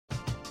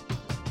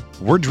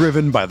We're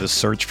driven by the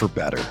search for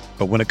better.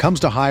 But when it comes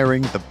to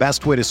hiring, the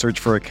best way to search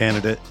for a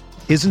candidate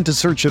isn't to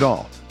search at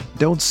all.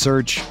 Don't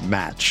search,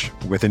 match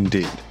with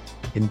Indeed.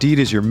 Indeed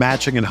is your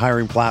matching and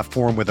hiring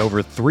platform with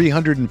over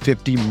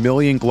 350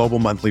 million global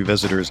monthly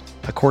visitors,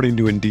 according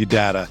to Indeed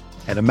data,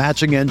 and a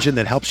matching engine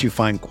that helps you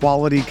find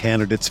quality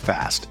candidates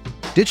fast.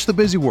 Ditch the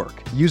busy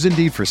work. Use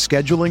Indeed for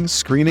scheduling,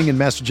 screening, and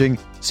messaging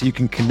so you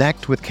can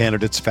connect with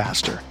candidates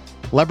faster.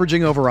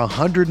 Leveraging over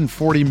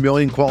 140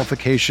 million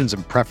qualifications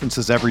and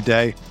preferences every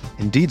day,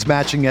 Indeed's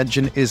matching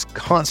engine is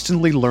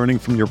constantly learning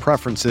from your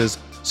preferences,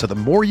 so the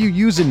more you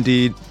use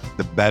Indeed,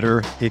 the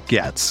better it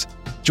gets.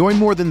 Join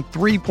more than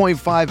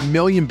 3.5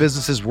 million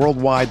businesses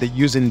worldwide that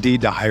use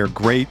Indeed to hire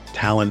great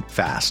talent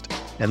fast.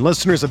 And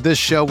listeners of this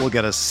show will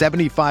get a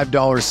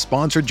 $75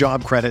 sponsored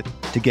job credit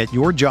to get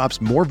your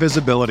jobs more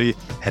visibility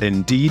at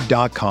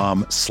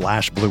Indeed.com/Blue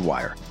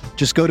Wire.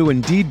 Just go to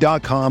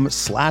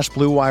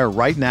Indeed.com/Blue Wire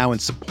right now and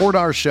support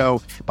our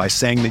show by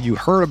saying that you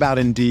heard about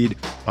Indeed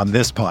on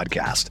this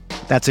podcast.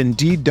 That's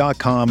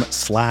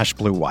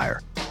Indeed.com/Blue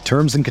Wire.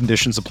 Terms and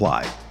conditions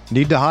apply.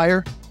 Need to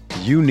hire?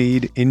 You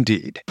need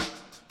Indeed.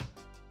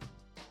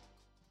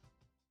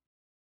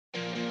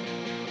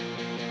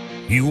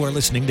 You are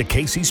listening to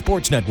KC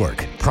Sports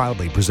Network,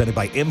 proudly presented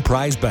by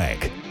Emprise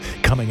Bank.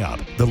 Coming up,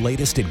 the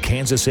latest in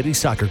Kansas City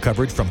soccer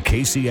coverage from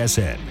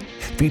KCSN,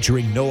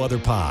 featuring No Other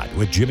Pod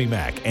with Jimmy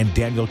Mack and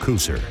Daniel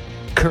Kuser.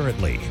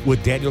 Currently,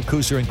 with Daniel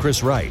Kuser and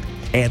Chris Wright,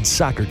 and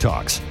Soccer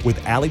Talks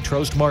with Ali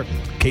Trost Martin.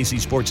 KC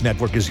Sports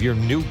Network is your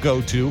new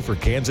go-to for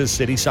Kansas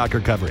City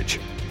soccer coverage.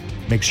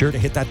 Make sure to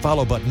hit that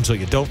follow button so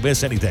you don't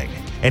miss anything.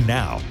 And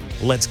now,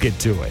 let's get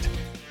to it.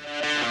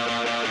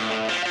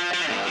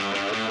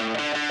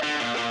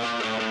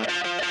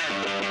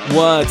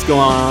 What's going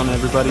on,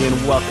 everybody, and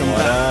welcome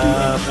back to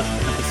another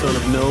episode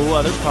of No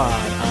Other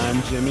Pod.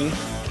 I'm Jimmy,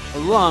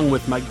 along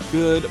with my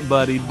good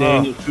buddy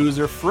Daniel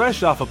Kuser,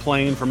 fresh off a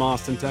plane from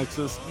Austin,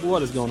 Texas.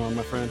 What is going on,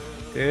 my friend?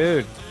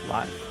 Dude,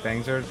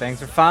 things are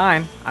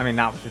fine. I mean,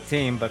 not with the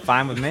team, but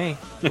fine with me.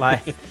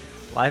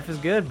 Life is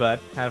good, bud.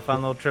 Had a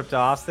fun little trip to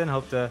Austin.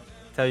 Hope to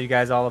tell you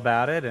guys all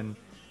about it, and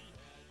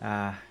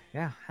yeah,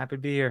 happy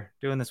to be here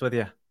doing this with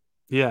you.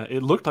 Yeah,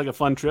 it looked like a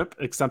fun trip,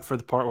 except for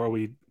the part where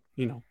we,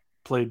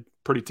 played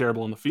pretty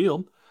terrible in the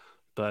field,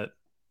 but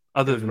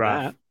other than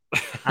that,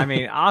 I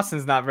mean,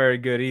 Austin's not very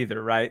good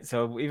either, right?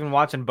 So even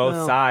watching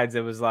both sides,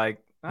 it was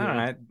like, all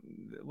right,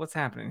 what's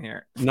happening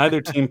here? Neither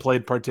team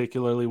played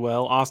particularly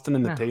well. Austin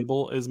in the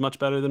table is much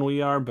better than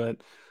we are, but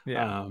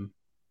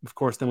of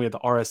course, then we had the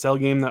RSL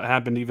game that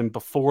happened even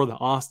before the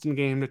Austin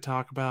game to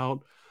talk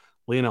about.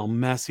 Lionel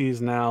Messi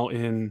is now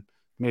in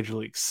Major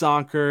League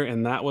Soccer,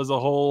 and that was a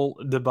whole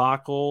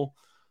debacle.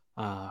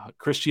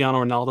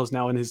 Cristiano Ronaldo's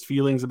now in his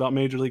feelings about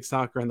Major League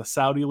Soccer and the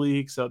Saudi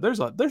League. So there's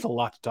a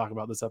lot to talk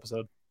about this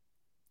episode.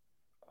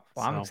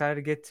 Well, I'm excited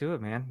to get to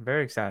it, man.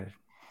 Very excited.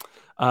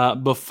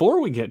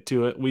 Before we get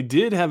to it, we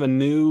did have a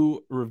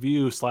new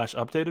review /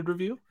 updated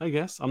review, I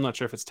guess. I'm not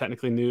sure if it's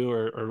technically new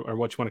or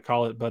what you want to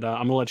call it, but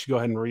I'm going to let you go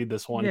ahead and read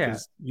this one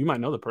because you might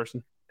know the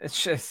person.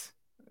 It's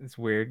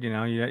weird.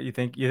 You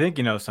think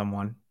you know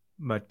someone,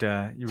 but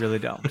you really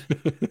don't.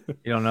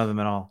 You don't know them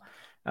at all.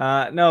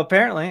 No,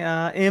 apparently,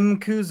 M.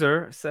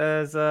 Kuser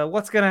says,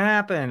 what's going to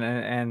happen?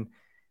 And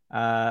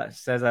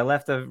says, I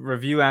left a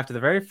review after the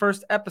very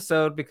first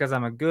episode because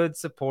I'm a good,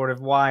 supportive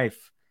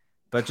wife.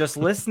 But just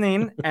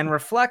listening and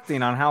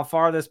reflecting on how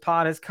far this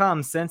pod has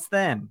come since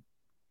then.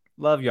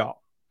 Love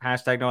y'all.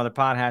 Hashtag no other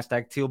pod.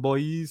 Hashtag teal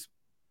boys.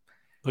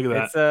 Look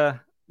at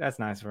that. That's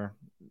nice for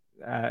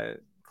her.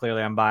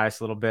 Clearly, I'm biased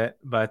a little bit.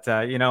 But,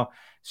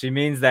 she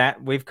means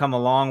that. We've come a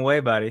long way,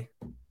 buddy.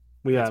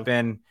 It's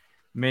been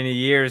many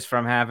years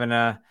from having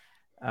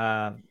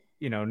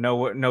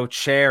no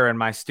chair in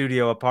my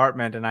studio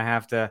apartment, and I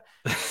have to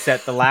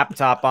set the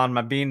laptop on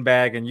my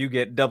beanbag, and you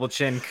get double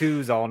chin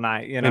coos all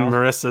night. And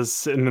Marissa's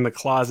sitting in the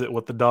closet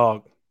with the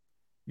dog.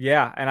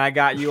 Yeah, and I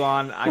got you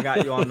on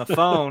the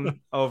phone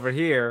over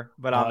here,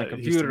 but on the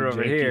computer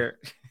over here.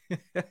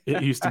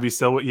 It used to be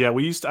so. Yeah,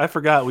 I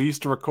forgot. We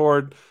used to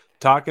record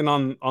talking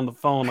on the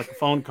phone, like a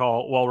phone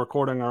call, while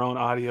recording our own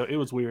audio. It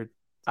was weird.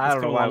 I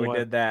don't know why we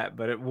did that,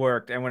 but it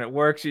worked. And when it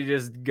works, you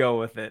just go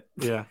with it.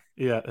 Yeah,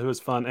 it was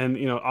fun. And,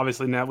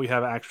 obviously now we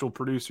have actual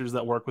producers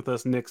that work with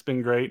us. Nick's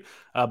been great.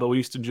 But we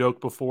used to joke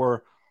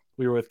before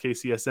we were with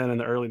KCSN in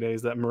the early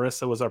days that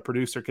Marissa was our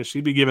producer because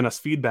she'd be giving us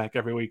feedback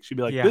every week. She'd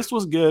be like, this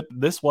was good.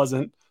 This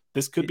wasn't.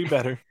 This could be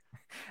better.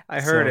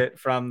 I heard it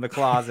from the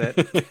closet.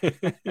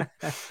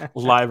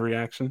 Live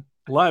reaction.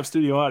 Live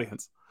studio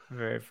audience.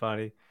 Very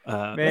funny.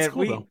 Man, that's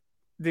cool,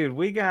 though.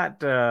 We got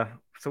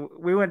so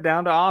we went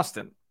down to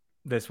Austin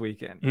this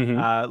weekend.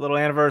 A little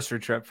anniversary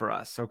trip for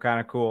us, so kind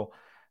of cool.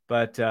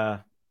 But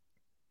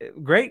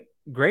great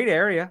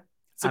area.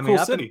 It's a cool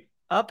city.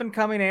 Up and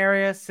coming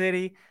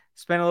city.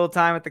 Spent a little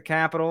time at the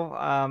Capitol.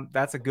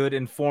 That's a good,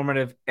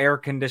 informative, air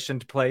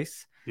conditioned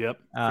place. Yep,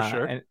 for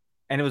sure.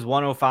 And it was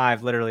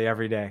 105 literally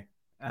every day,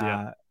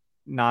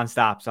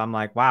 nonstop. So I'm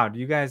like, wow, do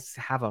you guys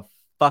have a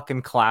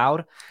fucking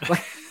cloud.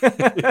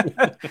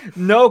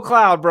 No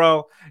cloud,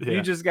 bro. Yeah.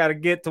 You just got to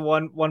get to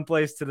one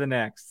place to the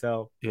next.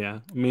 So yeah.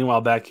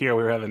 Meanwhile, back here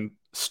we were having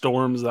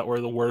storms that were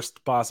the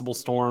worst possible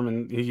storm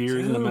in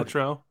years in the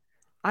metro.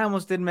 I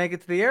almost didn't make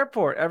it to the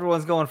airport.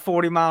 Everyone's going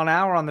 40 mile an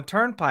hour on the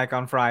turnpike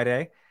on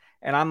Friday.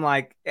 And I'm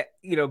like,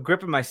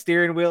 gripping my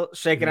steering wheel,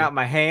 shaking out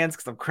my hands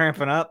because I'm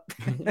cramping up.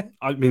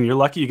 I mean, you're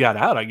lucky you got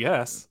out, I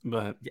guess,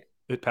 but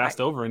it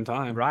passed over in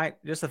time. Right.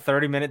 Just a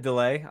 30-minute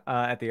delay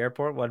at the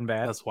airport. Wasn't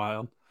bad. That's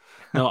wild.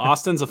 No,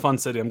 Austin's a fun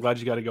city. I'm glad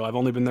you got to go. I've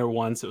only been there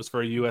once. It was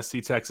for a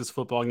USC Texas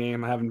football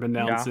game. I haven't been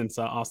down since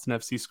Austin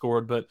FC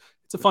scored, but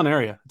it's a fun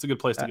area. It's a good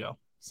place to go.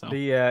 So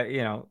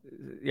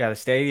the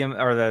stadium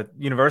or the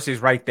university is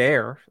right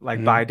there,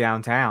 like by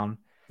downtown.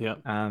 Yeah.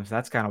 So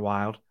that's kind of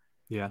wild.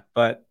 Yeah.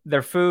 But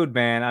their food,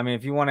 man. I mean,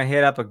 if you want to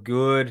hit up a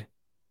good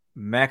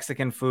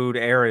Mexican food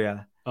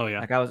area, oh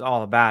yeah, like I was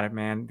all about it,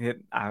 man.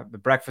 The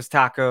breakfast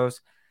tacos.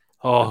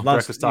 Oh,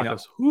 breakfast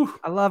tacos.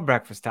 I love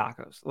breakfast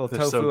tacos. A little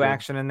tofu so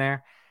action in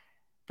there.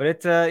 But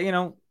it's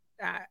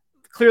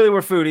clearly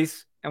we're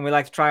foodies and we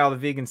like to try all the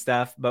vegan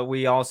stuff. But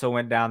we also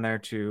went down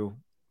there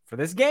for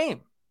this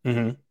game.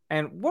 Mm-hmm.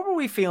 And what were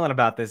we feeling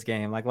about this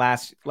game? Like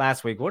last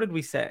week, what did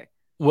we say?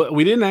 Well,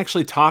 we didn't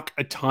actually talk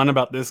a ton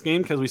about this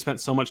game because we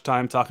spent so much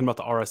time talking about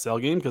the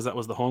RSL game because that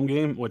was the home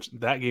game, which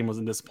that game was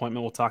a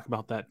disappointment. We'll talk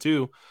about that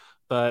too.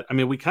 But, I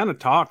mean, we kind of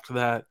talked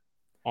that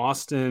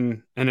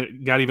Austin, and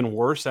it got even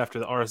worse after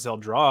the RSL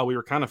draw. We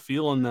were kind of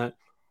feeling that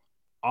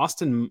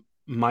Austin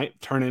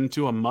might turn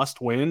into a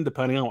must-win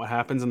depending on what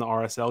happens in the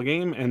RSL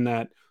game, and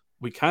that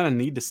we kind of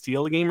need to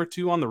steal a game or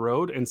two on the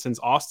road. And since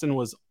Austin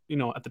was,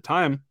 at the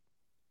time,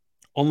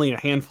 only a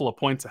handful of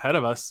points ahead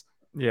of us,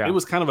 yeah, it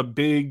was kind of a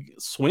big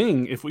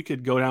swing if we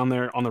could go down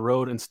there on the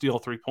road and steal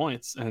 3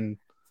 points. And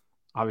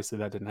obviously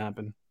that didn't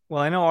happen.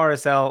 Well, I know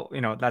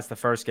RSL, that's the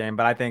first game,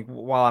 but I think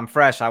while I'm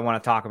fresh, I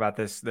want to talk about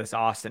this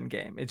Austin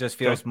game. It just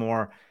feels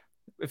more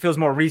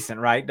recent,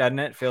 right? Doesn't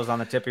it? It feels on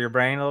the tip of your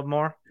brain a little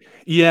more.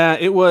 Yeah,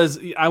 it was.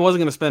 I wasn't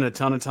going to spend a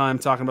ton of time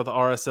talking about the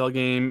RSL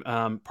game,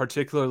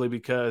 particularly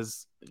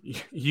because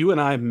you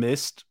and I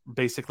missed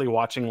basically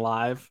watching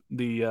live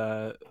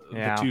the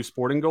 2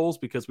 sporting goals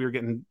because we were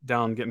getting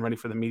ready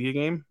for the media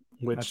game,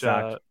 which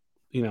that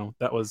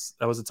was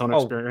its own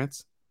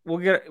experience.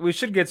 We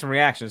should get some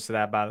reactions to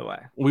that, by the way.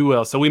 We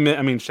will. So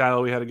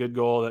Shiloh, we had a good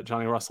goal that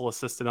Johnny Russell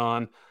assisted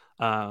on.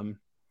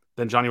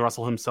 Then Johnny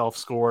Russell himself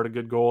scored a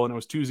good goal, and it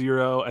was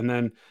 2-0. And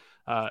then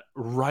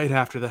right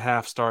after the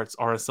half starts,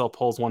 RSL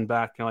pulls one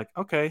back. You're like,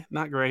 okay,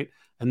 not great.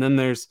 And then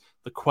there's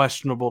the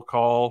questionable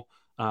call.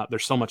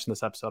 There's so much in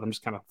this episode. I'm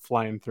just kind of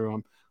flying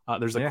through them.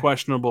 There's a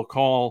questionable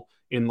call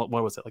in, what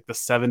was it, like the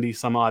 70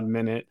 some odd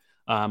minute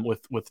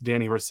with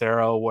Danny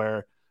Rosero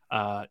where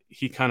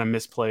he kind of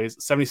misplays.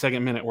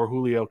 72nd minute where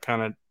Julio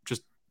kind of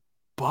just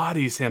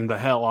bodies him the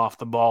hell off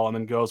the ball and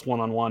then goes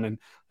one-on-one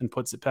and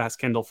puts it past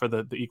Kendall for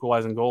the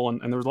equalizing goal.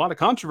 And there was a lot of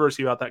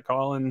controversy about that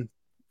call, and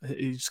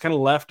he just kind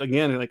of left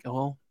again like,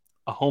 oh,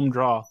 a home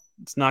draw.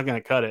 It's not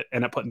going to cut it.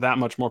 And it put that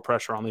much more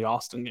pressure on the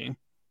Austin game.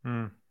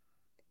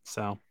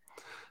 So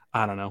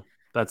I don't know.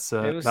 That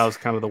was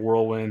kind of the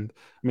whirlwind.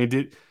 I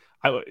mean,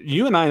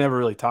 you and I never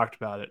really talked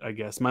about it, I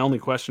guess. My only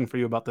question for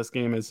you about this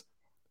game is,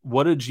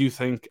 what did you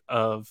think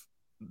of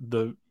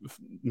the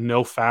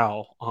no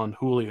foul on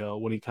Julio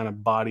when he kind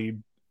of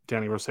bodied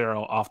Danny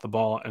Rosero off the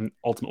ball and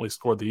ultimately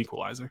scored the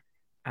equalizer?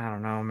 I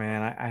don't know,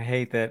 man. I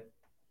hate that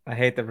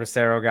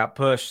Rosero got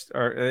pushed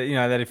or,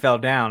 that he fell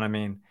down. I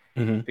mean,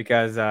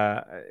 because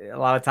a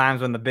lot of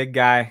times when the big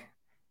guy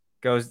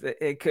goes,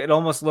 it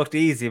almost looked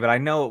easy, but I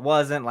know it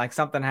wasn't. Like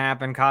something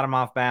happened, caught him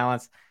off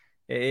balance.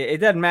 It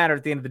doesn't matter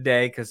at the end of the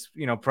day because,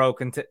 Pro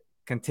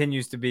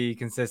continues to be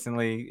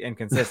consistently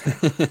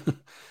inconsistent.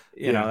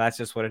 That's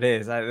just what it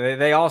is.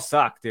 They all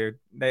suck, dude.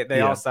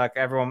 They all suck.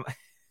 Everyone.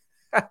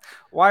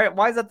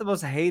 Why is that the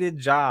most hated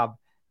job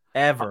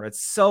ever?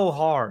 It's so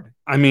hard.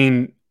 I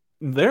mean,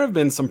 there have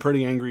been some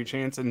pretty angry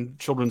chants in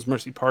Children's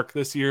Mercy Park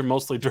this year,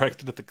 mostly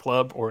directed at the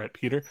club or at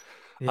Peter.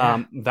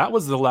 Yeah. That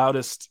was the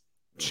loudest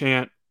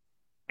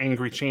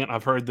angry chant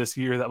I've heard this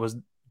year that was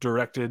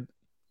directed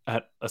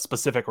at a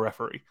specific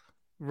referee.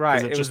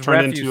 Right. It just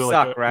turned into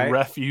like a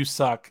ref you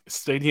suck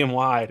stadium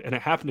wide, and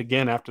it happened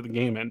again after the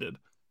game ended.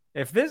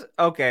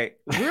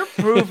 We're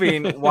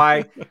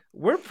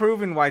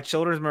proving why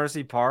Children's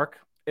Mercy Park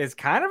is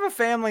kind of a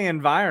family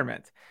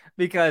environment,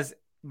 because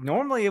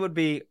normally it would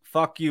be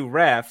 "fuck you,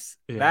 refs."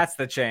 Yeah. That's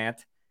the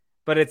chant,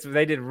 but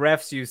they did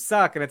 "refs you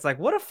suck," and it's like,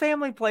 what a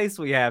family place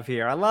we have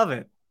here. I love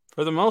it.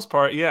 For the most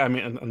part, yeah. I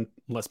mean,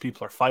 unless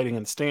people are fighting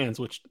in the stands,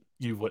 which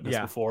you've witnessed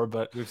before,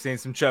 but we've seen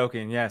some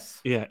choking. Yes.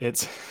 Yeah.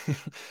 It's,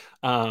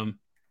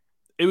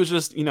 it was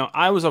just,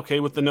 I was okay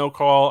with the no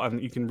call,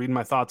 and you can read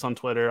my thoughts on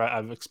Twitter.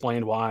 I've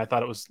explained why. I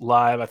thought it was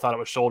live. I thought it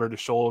was shoulder to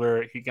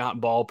shoulder. He got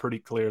ball pretty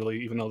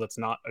clearly, even though that's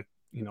not a,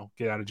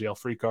 get out of jail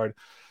free card.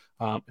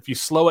 If you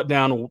slow it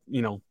down,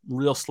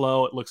 real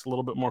slow, it looks a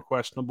little bit more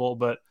questionable,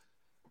 but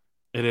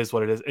it is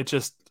what it is.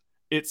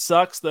 It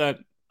sucks that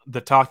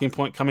the talking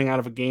point coming out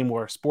of a game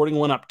where Sporting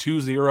went up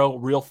 2-0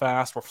 real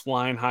fast, were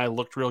flying high,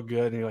 looked real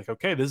good, and you're like,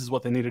 okay, this is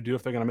what they need to do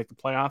if they're going to make the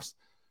playoffs.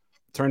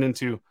 Turned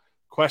into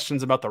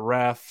questions about the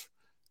ref,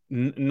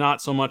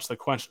 not so much the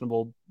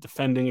questionable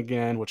defending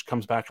again, which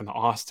comes back in the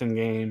Austin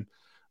game.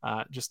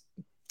 Just,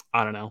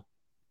 I don't know.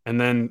 And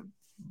then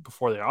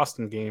before the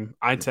Austin game,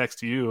 I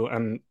text you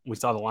and we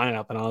saw the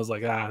lineup, and I was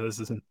like,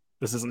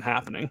 this isn't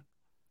happening.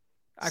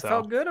 I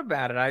felt good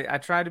about it. I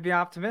tried to be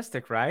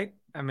optimistic, right?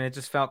 I mean, it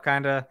just felt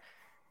kind of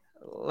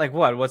like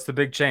what's the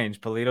big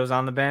change? Polito's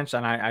on the bench,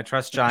 and I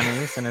trust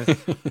Johnny's, and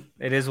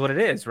it is what it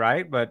is,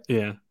 right? But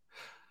yeah.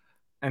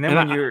 And then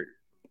I don't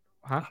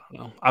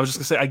know. I was just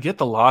gonna say I get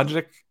the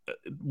logic,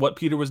 what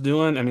Peter was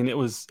doing. I mean, it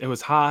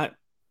was hot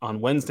on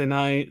Wednesday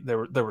night. There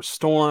were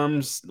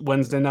storms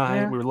Wednesday night.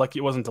 Yeah. We were lucky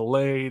it wasn't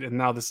delayed, and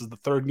now this is the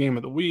third game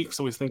of the week,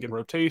 so he's thinking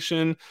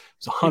rotation.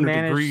 It's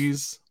 100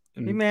 degrees.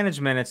 He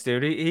managed minutes,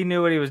 dude. He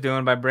knew what he was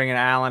doing by bringing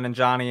Allen and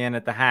Johnny in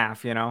at the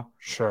half.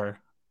 Sure.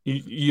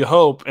 You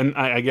hope, and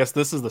I guess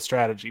this is the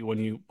strategy when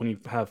you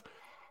have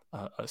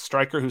a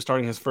striker who's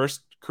starting his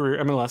first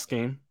career MLS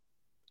game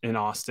in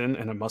Austin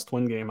and a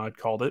must-win game, I'd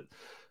called it.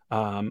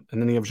 And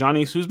then you have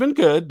Giannis, who's been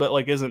good, but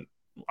like isn't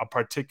a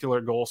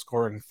particular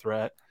goal-scoring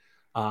threat.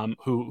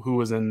 Who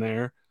was in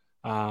there,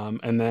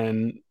 and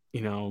then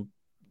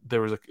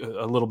there was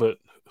a little bit.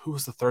 Who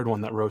was the third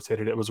one that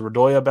rotated? It was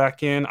Radoya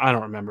back in. I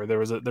don't remember. There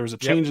was a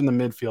change in the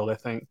midfield, I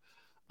think.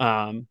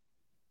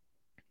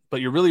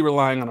 But you're really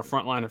relying on a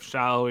front line of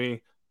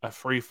Shalhoub,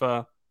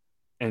 Afrifa,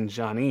 and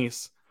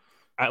Giannis,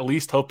 at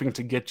least hoping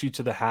to get you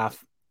to the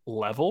half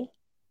level.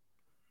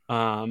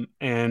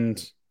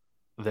 And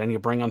then you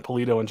bring on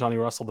Polito and Johnny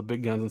Russell, the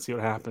big guns, and see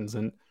what happens.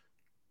 And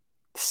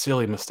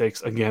silly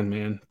mistakes again,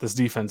 man. This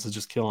defense is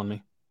just killing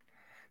me.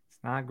 It's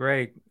not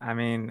great. I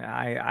mean,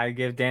 I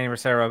give Danny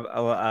Rosero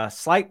a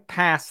slight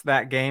pass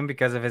that game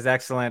because of his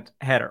excellent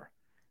header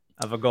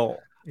of a goal.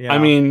 I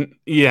mean,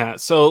 yeah.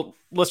 So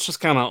let's just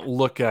kind of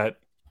look at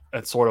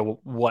sort of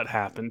what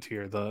happened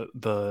here. The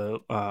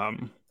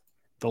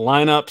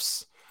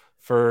lineups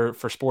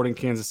for Sporting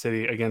Kansas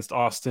City against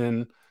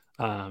Austin.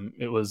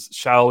 It was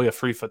Shalhoub,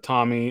 Afrifa,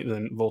 Tommy,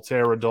 then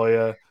Voltaire,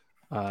 Radoya,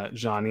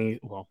 Johnny.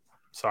 Well,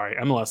 sorry,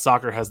 MLS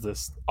Soccer has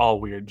this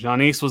all weird.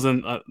 Giannis was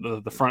in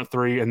the front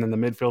three, and then the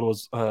midfield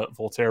was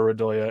Voltaire,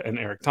 Radoya, and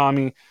Eric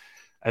Tommy.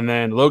 And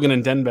then Logan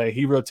and Denbe,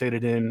 he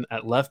rotated in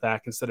at left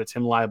back instead of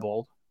Tim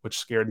Leibold, which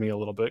scared me a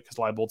little bit because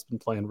Leibold's been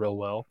playing real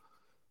well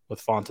with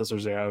Fontes,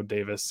 Rosario,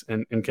 Davis,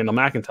 and Kendall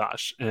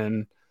McIntosh.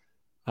 And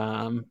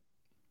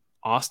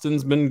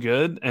Austin's been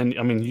good. And,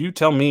 I mean, you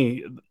tell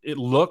me, it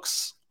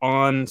looks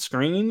on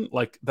screen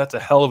like that's a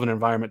hell of an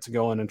environment to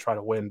go in and try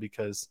to win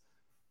because –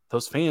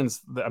 those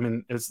fans, I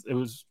mean,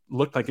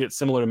 looked like it's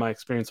similar to my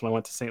experience when I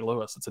went to St.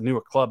 Louis. It's a newer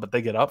club, but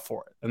they get up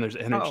for it, and there's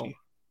energy. Oh.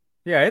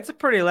 Yeah, it's a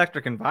pretty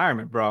electric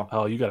environment, bro.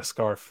 Oh, you got a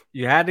scarf.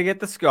 You had to get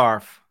the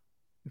scarf.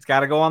 It's got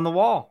to go on the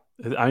wall.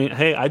 I mean,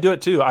 hey, I do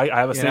it too. I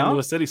have a St.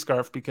 Louis City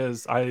scarf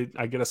because I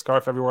get a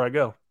scarf everywhere I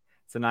go.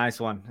 It's a nice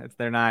one.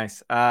 They're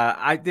nice.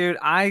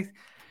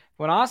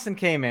 When Austin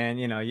came in,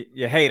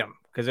 you hate them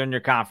because they're in your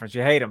conference.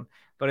 You hate them,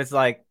 but it's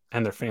like,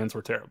 and their fans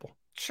were terrible.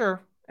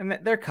 Sure, and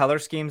their color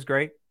scheme's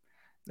great.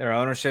 Their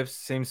ownership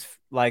seems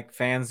like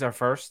fans are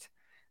first.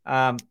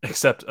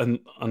 Except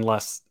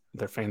unless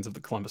they're fans of the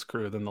Columbus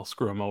Crew, then they'll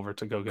screw them over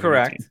to go get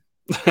Correct.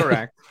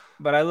 Correct.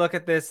 But I look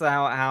at this,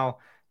 how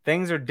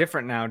things are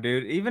different now,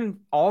 dude. Even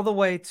all the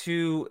way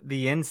to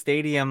the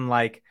in-stadium,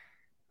 like,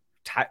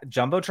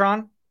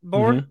 Jumbotron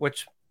board,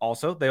 which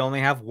also they only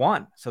have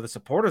one. So the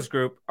supporters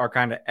group are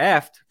kind of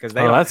effed because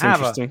they don't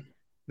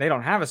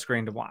have a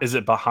screen to watch. Is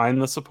it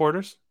behind the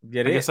supporters?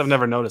 I guess I've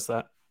never noticed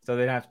that. So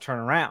they'd have to turn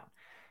around.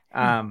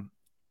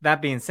 That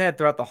being said,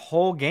 throughout the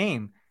whole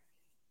game,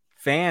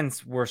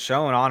 fans were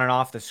showing on and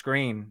off the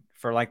screen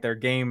for like their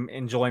game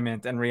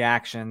enjoyment and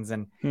reactions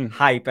and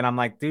hype. And I'm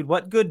like, dude,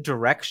 what good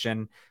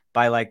direction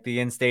by like the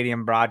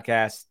in-stadium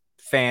broadcast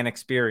fan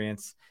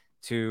experience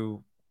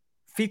to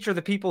feature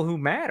the people who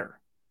matter.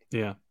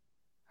 Yeah.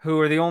 Who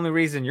are the only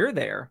reason you're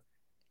there.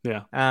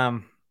 Yeah.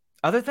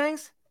 Other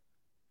things,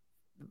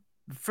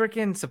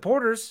 freaking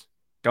supporters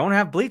don't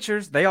have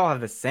bleachers. They all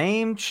have the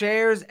same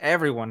chairs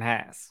everyone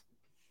has.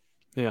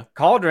 Yeah.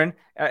 Cauldron,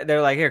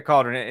 they're like, here,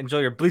 Cauldron, enjoy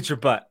your bleacher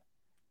butt.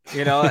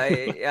 We know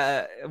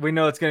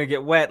it's going to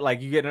get wet.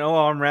 Like, you get no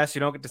armrest. You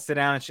don't get to sit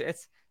down and shit.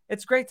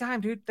 It's a great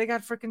time, dude. They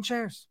got freaking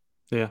chairs.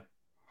 Yeah.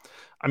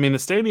 I mean, the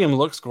stadium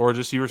looks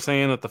gorgeous. You were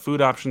saying that the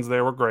food options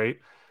there were great.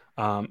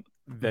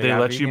 They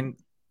have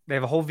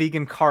a whole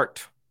vegan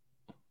cart.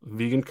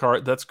 Vegan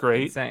cart. That's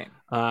great. Insane.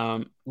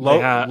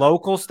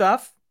 Local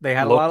stuff. They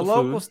had a lot of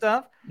local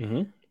stuff.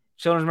 Mm-hmm.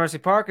 Children's Mercy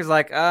Park is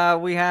like,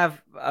 we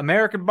have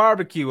American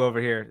barbecue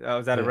over here.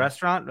 Is that a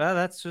restaurant? Well,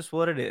 that's just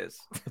what it is.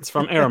 It's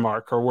from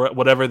Aramark or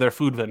whatever their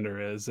food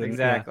vendor is. And,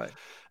 exactly. Yeah.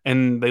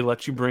 And they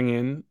let you bring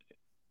in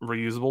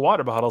reusable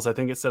water bottles. I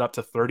think it's set up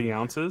to 30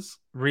 ounces.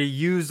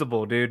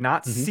 Reusable, dude.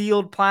 Not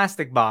sealed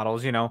plastic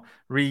bottles,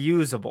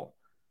 reusable.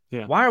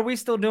 Yeah. Why are we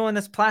still doing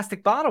this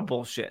plastic bottle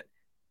bullshit?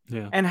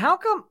 Yeah. And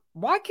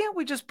why can't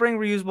we just bring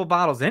reusable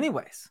bottles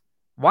anyways?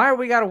 Why are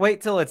we got to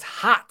wait till it's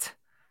hot?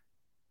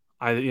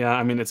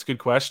 I mean, it's a good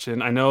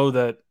question. I know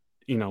that,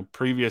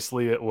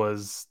 previously it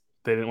was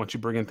they didn't want you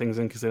bringing things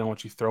in because they don't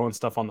want you throwing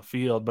stuff on the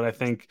field. But I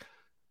think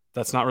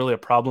that's not really a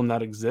problem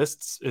that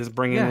exists, is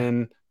bringing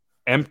in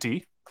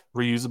empty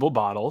reusable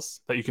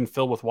bottles that you can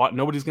fill with water.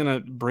 Nobody's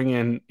going to bring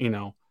in,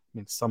 I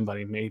mean,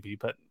 somebody maybe,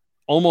 but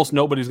almost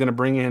nobody's going to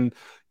bring in,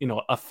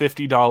 a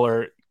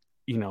 $50,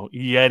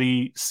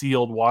 Yeti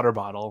sealed water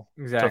bottle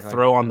to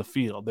throw on the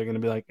field. They're going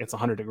to be like, it's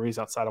 100 degrees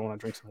outside. I want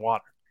to drink some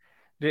water.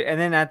 And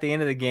then at the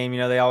end of the game,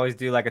 they always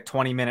do like a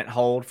 20-minute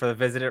hold for the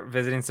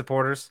visiting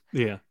supporters.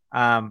 Yeah.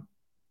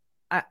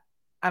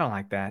 I don't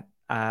like that.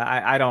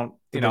 I don't,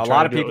 a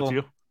lot of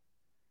people.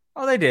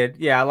 Oh, they did.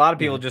 Yeah. A lot of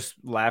people just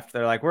left.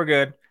 They're like, we're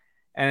good.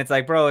 And it's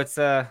like, bro, it's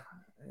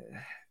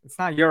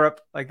not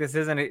Europe. Like, this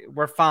isn't,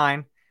 we're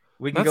fine.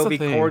 We can go be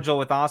cordial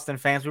with Austin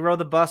fans. We rode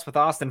the bus with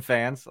Austin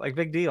fans. Like,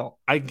 big deal.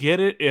 I get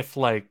it if,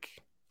 like,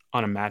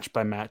 on a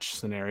match-by-match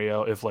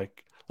scenario, if,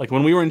 like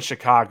when we were in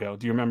Chicago,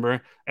 do you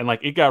remember? And,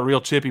 like, it got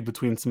real chippy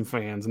between some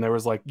fans, and there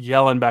was, like,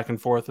 yelling back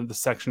and forth, and the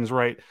section's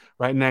right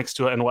next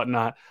to it and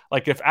whatnot.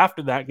 Like, if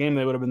after that game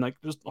they would have been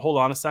like, just hold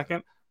on a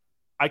second,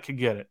 I could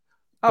get it.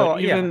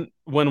 But even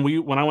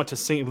when I went to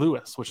St.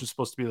 Louis, which is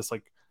supposed to be this,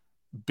 like,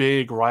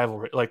 big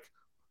rivalry, like,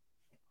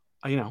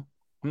 I'm not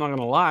going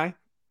to lie,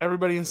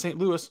 everybody in St.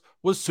 Louis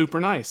was super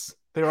nice.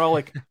 They were all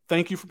like,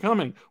 thank you for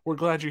coming. We're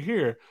glad you're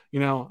here.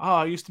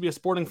 I used to be a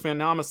Sporting fan.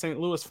 Now I'm a St.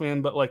 Louis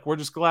fan, but, like, we're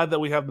just glad that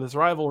we have this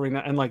rivalry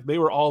now. And, like, they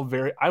were all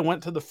I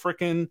went to the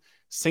frickin'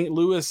 St.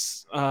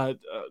 Louis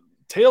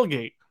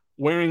tailgate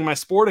wearing my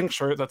Sporting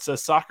shirt that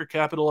says Soccer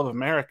Capital of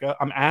America.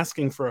 I'm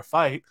asking for a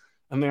fight.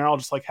 And they're all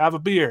just like, have a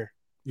beer.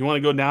 You want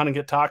to go down and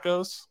get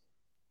tacos?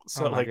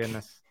 So, oh my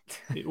goodness.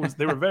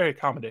 They were very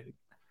accommodating.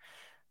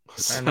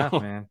 Fair enough,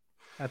 man.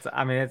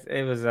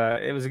 It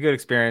was a good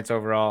experience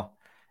overall.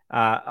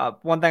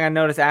 One thing I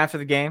noticed after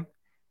the game,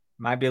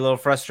 might be a little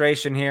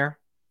frustration here,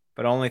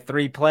 but only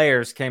 3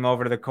 players came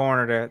over to the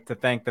corner to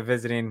thank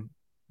the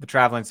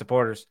traveling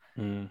supporters.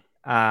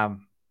 At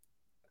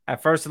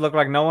first, it looked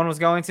like no one was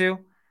going to,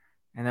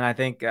 and then I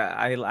think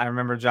I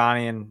remember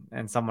Johnny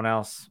and someone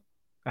else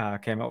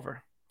came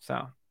over.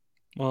 So,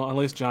 well, at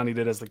least Johnny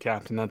did as the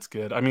captain. That's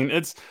good. I mean,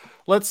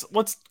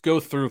 let's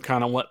go through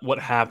kind of what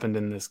happened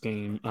in this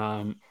game.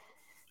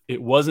 It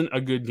wasn't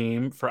a good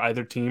game for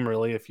either team,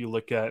 really. If you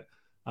look at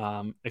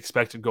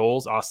expected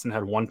goals, Austin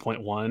had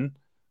 1.1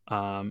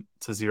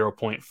 to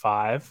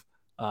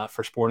 0.5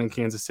 for Sporting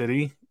Kansas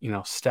City.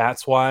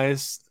 Stats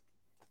wise,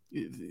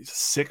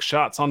 6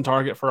 shots on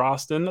target for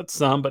Austin. That's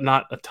some, but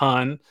not a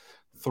ton.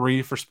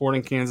 3 for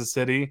Sporting Kansas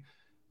City.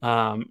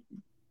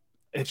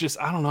 It just,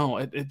 I don't know.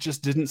 It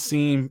just didn't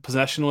seem,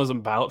 possession was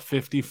about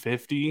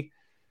 50-50.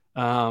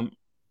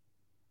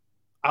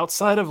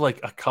 Outside of, like,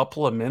 a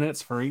couple of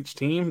minutes for each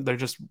team, there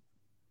just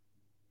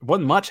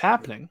wasn't much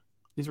happening.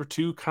 These were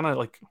 2 kind of,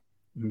 like,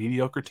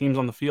 mediocre teams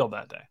on the field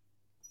that day.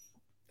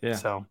 Yeah.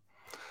 So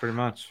pretty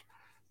much.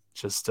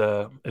 Just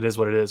it is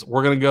what it is.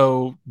 We're going to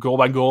go goal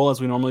by goal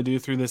as we normally do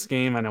through this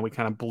game. I know we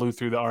kind of blew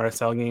through the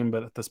RSL game,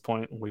 but at this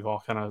point we've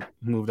all kind of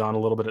moved on a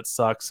little bit. It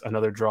sucks.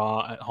 Another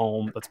draw at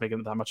home. That's making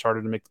it that much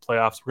harder to make the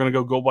playoffs. We're going to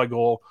go goal by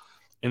goal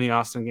in the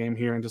Austin game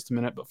here in just a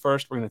minute. But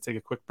first, we're going to take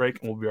a quick break,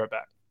 and we'll be right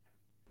back.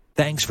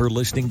 Thanks for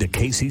listening to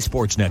KC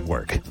Sports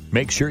Network.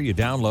 Make sure you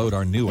download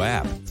our new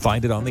app.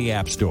 Find it on the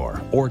App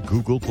Store or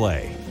Google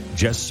Play.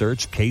 Just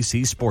search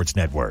KC Sports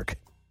Network.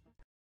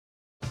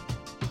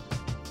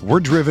 We're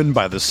driven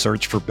by the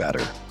search for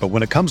better. But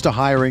when it comes to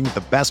hiring,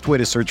 the best way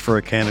to search for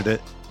a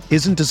candidate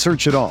isn't to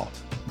search at all.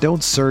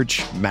 Don't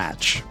search,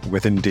 match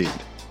with Indeed.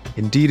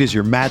 Indeed is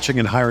your matching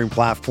and hiring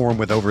platform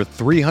with over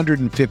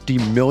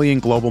 350 million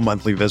global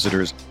monthly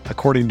visitors,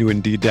 according to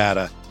Indeed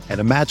data, and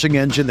a matching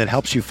engine that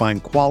helps you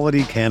find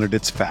quality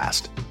candidates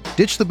fast.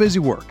 Ditch the busy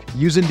work.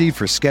 Use Indeed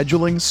for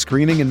scheduling,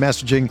 screening, and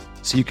messaging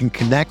so you can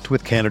connect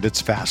with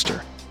candidates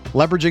faster.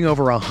 Leveraging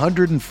over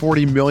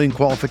 140 million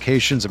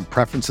qualifications and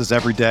preferences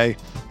every day,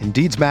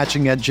 Indeed's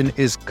matching engine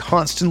is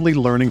constantly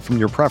learning from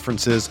your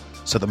preferences,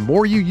 so the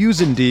more you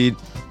use Indeed,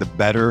 the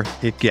better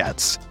it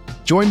gets.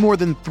 Join more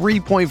than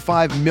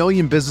 3.5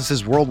 million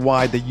businesses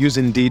worldwide that use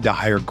Indeed to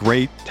hire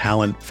great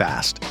talent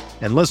fast.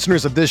 And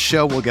listeners of this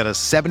show will get a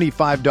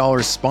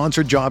 $75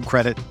 sponsored job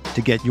credit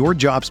to get your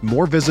jobs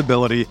more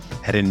visibility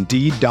at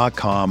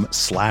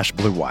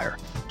Indeed.com/Blue Wire.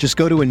 Just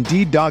go to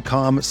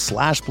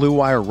Indeed.com/Blue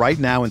Wire right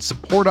now and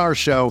support our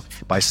show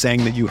by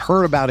saying that you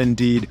heard about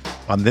Indeed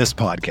on this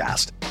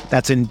podcast.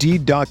 That's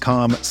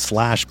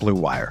Indeed.com/Blue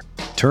Wire.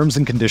 Terms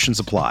and conditions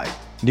apply.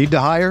 Need to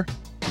hire?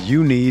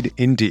 You need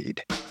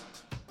Indeed.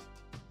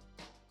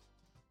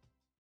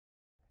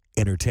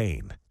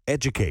 Entertain,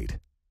 educate,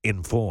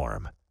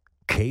 inform.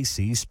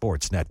 KC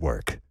Sports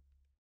Network.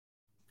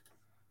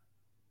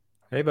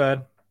 Hey,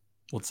 bud.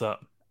 What's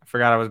up? I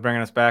forgot I was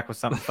bringing us back with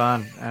something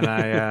fun, and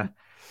I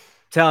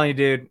telling you,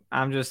 dude,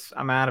 I'm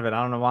out of it.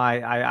 I don't know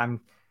why.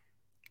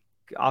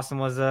 Austin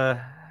was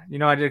I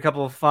did a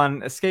couple of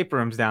fun escape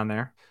rooms down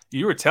there.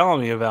 You were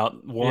telling me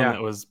about one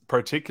that was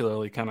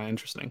particularly kind of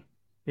interesting.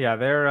 Yeah,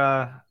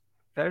 they're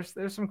there's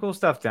some cool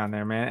stuff down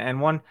there, man.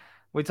 And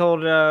we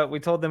told them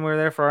we were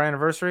there for our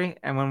anniversary,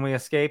 and when we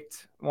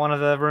escaped one of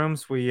the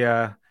rooms,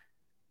 the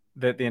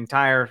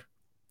entire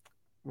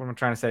what am I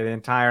trying to say? The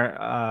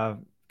entire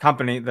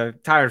company, the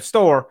entire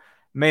store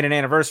made an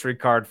anniversary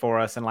card for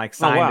us and like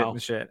signed it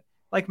and shit.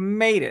 Like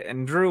made it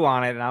and drew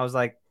on it, and I was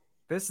like,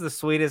 this is the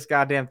sweetest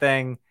goddamn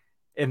thing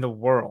in the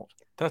world.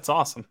 That's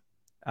awesome.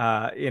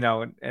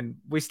 And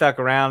we stuck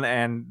around,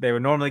 and they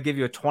would normally give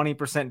you a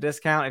 20%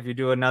 discount if you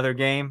do another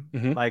game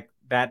like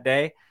that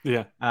day.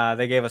 Yeah.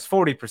 They gave us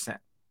 40%.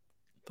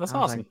 That's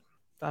awesome. Like,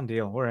 done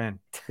deal. We're in.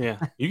 Yeah.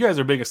 You guys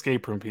are big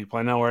escape room people.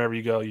 I know wherever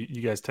you go,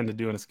 you guys tend to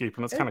do an escape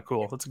room. That's kind of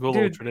cool. That's a cool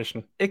little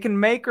tradition. It can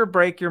make or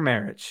break your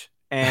marriage.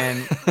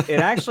 And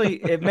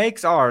it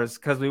makes ours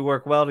because we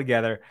work well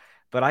together.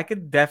 But I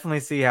could definitely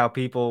see how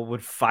people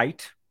would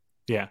fight.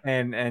 Yeah.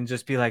 And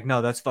just be like,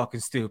 no, that's fucking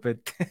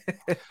stupid.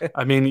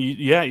 I mean,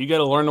 you got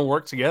to learn to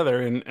work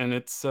together, and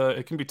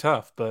it can be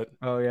tough, but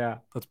oh yeah,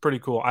 that's pretty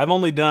cool. I've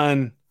only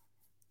done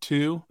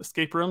 2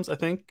 escape rooms, I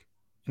think,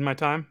 in my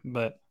time,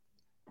 but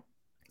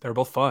they were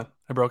both fun.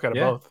 I broke out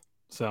of both,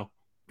 so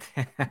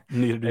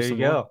need to do some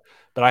more.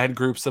 But I had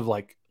groups of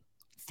like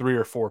 3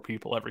 or 4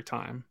 people every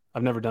time.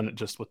 I've never done it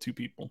just with 2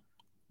 people.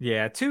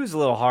 Yeah, 2 is a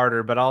little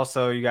harder, but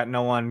also you got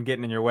no one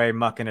getting in your way,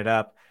 mucking it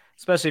up.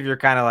 Especially if you're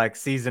kind of like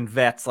seasoned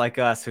vets like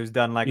us who's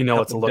done like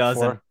what to look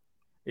dozen. For.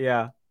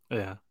 Yeah.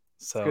 Yeah.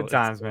 So good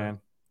times, man.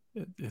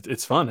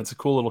 It's fun. It's a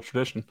cool little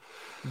tradition.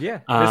 Yeah.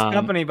 This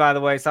company, by the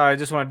way, sorry, I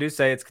just wanted to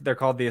say they're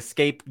called the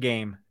Escape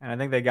Game. And I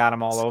think they got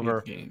them all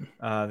over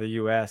the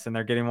US, and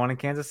they're getting one in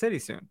Kansas City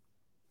soon.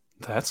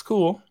 That's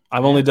cool.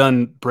 I've only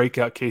done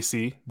Breakout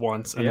KC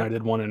once, and I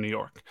did one in New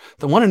York.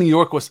 The one in New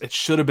York it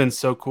should have been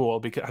so cool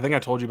because I think I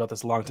told you about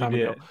this a long time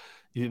ago.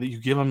 You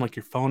give them like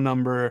your phone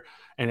number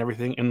and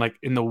everything, and like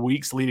in the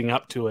weeks leading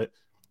up to it,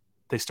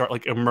 they start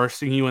like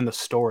immersing you in the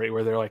story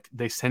where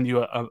they send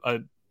you a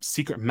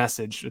secret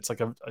message. It's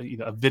like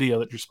a video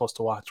that you're supposed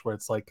to watch where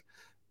it's like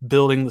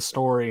building the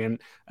story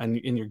and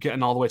you're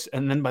getting all the way.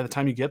 And then by the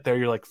time you get there,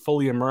 you're like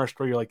fully immersed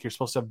where you're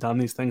supposed to have done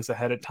these things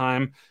ahead of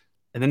time.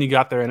 And then you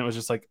got there and it was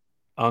just like,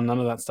 oh, none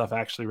of that stuff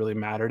actually really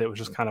mattered. It was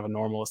just kind of a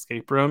normal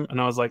escape room. And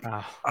I was like,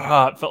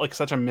 it felt like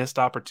such a missed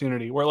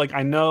opportunity where like,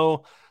 I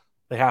know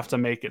they have to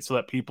make it so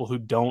that people who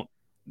don't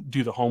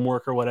do the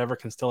homework or whatever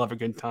can still have a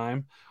good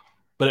time.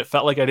 But it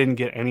felt like I didn't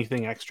get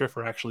anything extra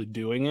for actually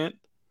doing it.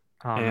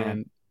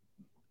 And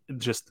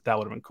just that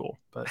would have been cool.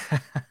 But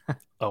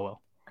oh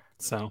well.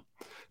 So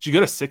did you go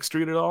to 6th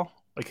Street at all?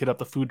 Like hit up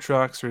the food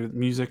trucks or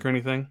music or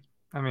anything?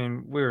 I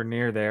mean, we were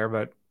near there,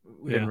 but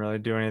we didn't really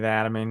do any of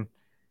that. I mean,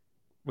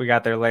 we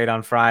got there late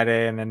on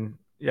Friday, and then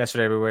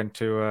yesterday we went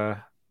to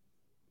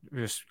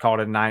we just called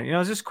it a night. It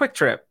was just a quick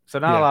trip. So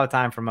not a lot of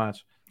time for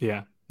much.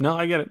 Yeah. No,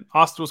 I get it.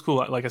 Austin was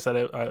cool. Like I said,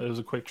 it was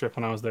a quick trip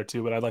when I was there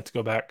too, but I'd like to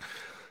go back.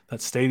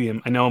 That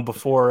stadium. I know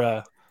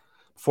before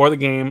the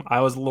game, I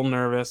was a little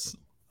nervous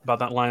about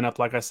that lineup,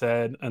 like I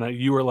said, and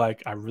you were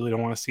like, I really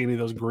don't want to see any of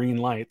those green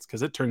lights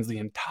because it turns the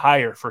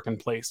entire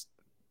freaking place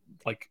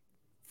like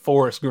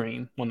forest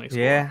green when they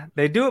score. Yeah,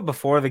 they do it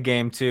before the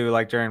game too,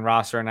 like during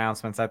roster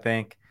announcements, I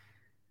think.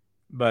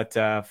 But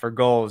for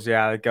goals,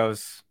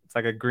 it's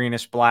like a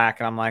greenish black,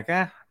 and I'm like,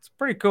 it's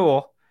pretty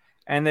cool.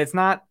 And it's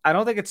not, I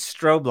don't think it's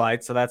strobe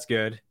lights, so that's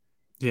good.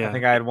 Yeah, I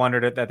think I had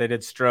wondered that they did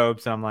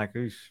strobes, and I'm like,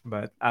 oosh,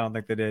 but I don't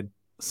think they did.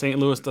 St.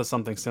 Louis does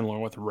something similar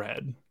with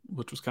red,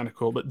 which was kind of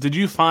cool. But did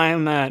you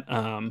find that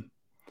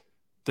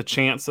the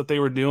chants that they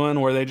were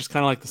doing, were they just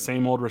kind of like the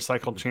same old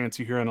recycled chants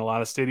you hear in a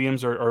lot of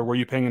stadiums, or were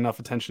you paying enough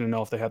attention to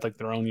know if they had like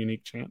their own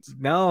unique chants?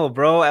 No,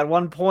 bro. At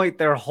one point,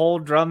 their whole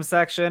drum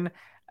section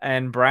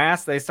and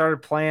brass, they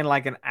started playing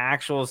like an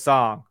actual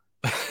song.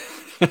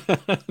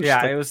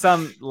 Yeah, it was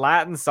some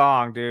Latin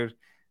song, dude.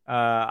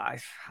 I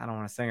don't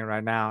want to sing it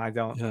right now. I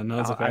don't. Yeah, no,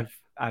 it's okay.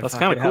 That's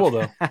kind of cool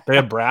though. They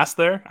have brass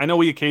there. I know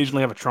we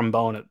occasionally have a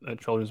trombone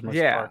at Children's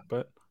Mercy Park,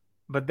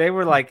 but they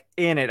were like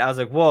in it. I was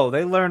like, whoa,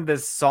 they learned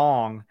this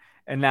song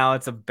and now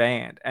it's a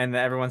band and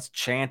everyone's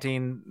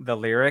chanting the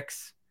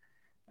lyrics.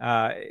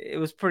 It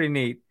was pretty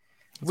neat.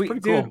 It's pretty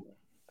cool.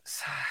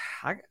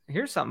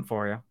 Here's something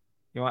for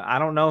you. I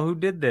don't know who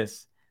did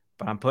this,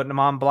 but I'm putting them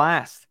on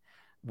blast.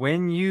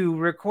 When you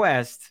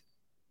request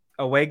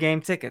away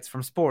game tickets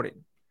from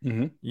Sporting,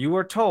 you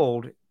are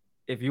told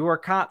if you are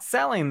caught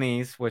selling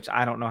these, which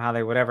I don't know how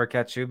they would ever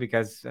catch you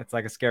because it's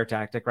like a scare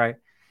tactic, right?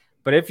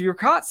 But if you're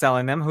caught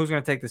selling them, who's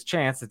going to take this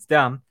chance? It's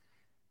dumb.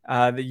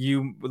 That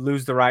you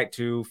lose the right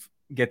to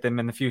get them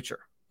in the future.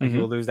 Like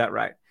you will lose that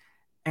right.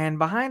 And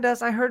behind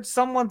us, I heard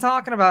someone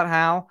talking about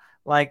how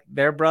like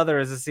their brother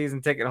is a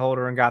season ticket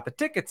holder and got the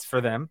tickets for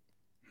them.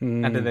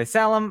 And did they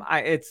sell them?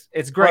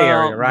 It's gray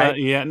area, right?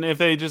 Yeah, and if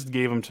they just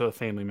gave them to a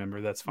family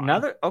member, that's fine.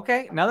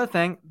 Another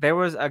thing. There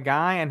was a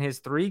guy and his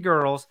 3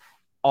 girls,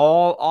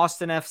 all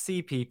Austin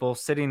FC people,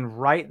 sitting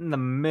right in the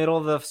middle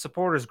of the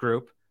supporters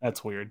group.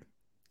 That's weird.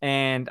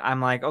 And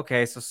I'm like,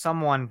 okay, so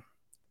someone,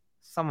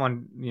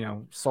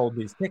 sold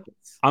these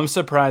tickets. I'm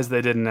surprised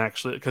they didn't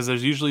actually, because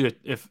there's usually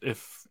if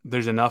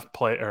there's enough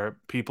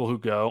people who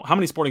go. How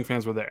many Sporting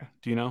fans were there?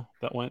 Do you know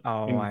that went?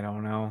 Oh, I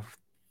don't know.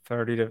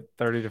 30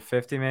 to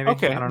 50 maybe.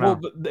 Okay. I don't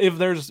know. If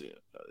there's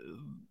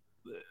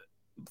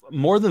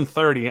more than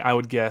 30, I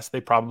would guess they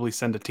probably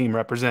send a team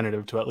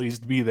representative to at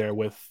least be there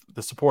with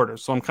the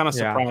supporters. So I'm kind of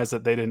surprised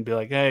that they didn't be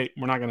like, hey,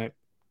 we're not going to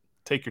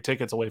take your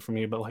tickets away from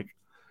you, but like,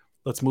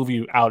 let's move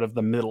you out of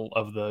the middle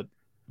of the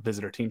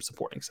visitor team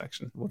supporting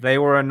section. Well, they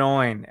were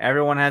annoying.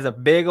 Everyone has a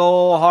big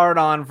old hard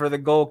on for the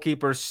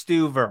goalkeeper,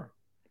 Stuver.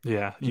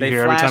 Yeah. You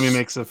hear every time he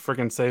makes a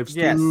freaking save.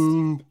 Yes.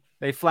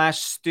 They flash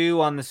Stu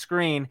on the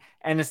screen,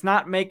 and it's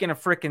not making a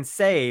freaking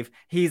save.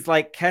 He's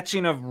like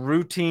catching a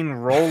routine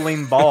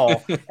rolling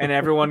ball, and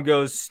everyone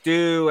goes,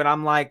 Stu. And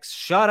I'm like,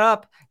 shut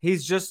up. He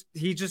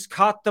just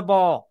caught the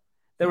ball.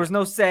 There was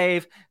no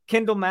save.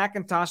 Kendall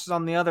McIntosh is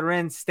on the other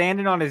end,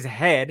 standing on his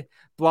head,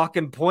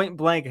 blocking point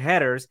blank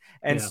headers,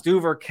 and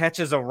Stuver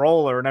catches a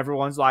roller, and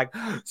everyone's like,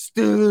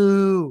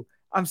 Stu.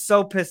 I'm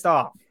so pissed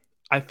off.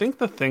 I think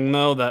the thing,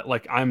 though, that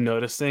like I'm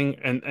noticing,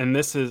 and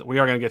this is, we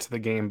are going to get to the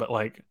game, but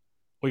like,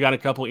 we got a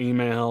couple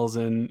emails,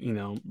 and, you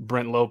know,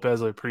 Brent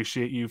Lopez, I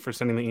appreciate you for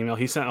sending the email.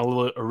 He sent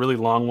a really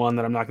long one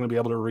that I'm not going to be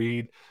able to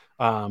read.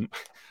 I'll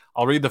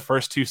read the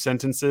first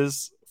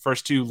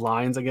two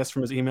lines, I guess,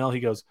 from his email.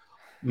 He goes,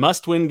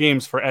 must win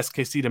games for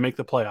SKC to make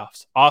the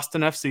playoffs.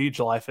 Austin FC,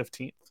 July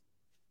 15th.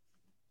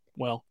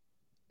 Well,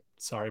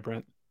 sorry,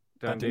 Brent.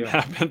 That didn't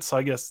happen. So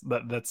I guess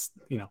that's,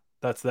 you know,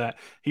 that's that.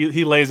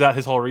 He lays out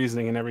his whole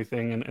reasoning and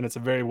everything, and it's a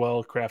very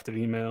well crafted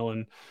email,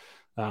 and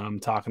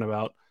talking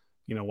about,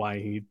 you know, why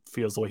he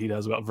feels the way he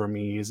does about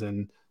Vermees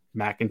and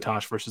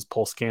McIntosh versus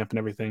Pulskamp and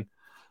everything.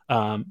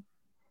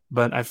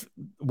 But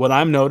what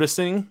I'm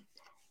noticing,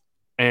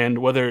 and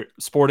whether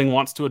Sporting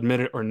wants to admit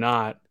it or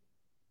not,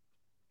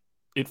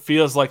 it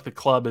feels like the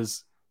club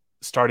is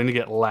starting to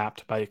get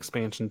lapped by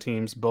expansion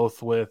teams,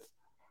 both with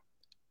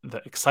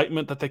the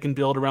excitement that they can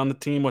build around the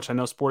team, which I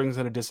know Sporting's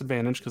at a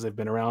disadvantage because they've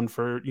been around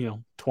for,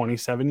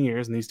 27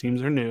 years, and these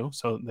teams are new,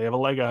 so they have a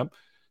leg up.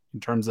 In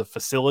terms of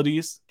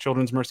facilities,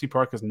 Children's Mercy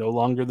Park is no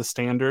longer the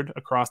standard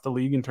across the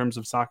league in terms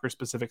of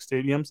soccer-specific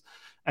stadiums.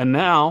 And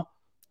now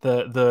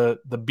the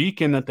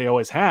beacon that they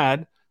always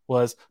had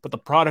was, but the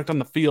product on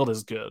the field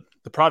is good.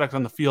 The product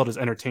on the field is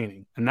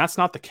entertaining. And that's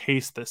not the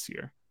case this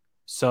year.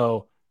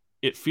 So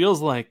it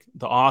feels like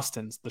the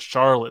Austins, the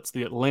Charlottes,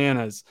 the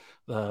Atlantas,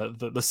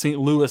 the St.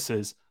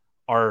 Louises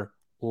are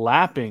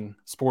lapping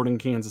Sporting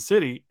Kansas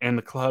City, and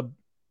the club,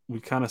 we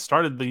kind of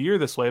started the year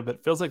this way, but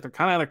it feels like they're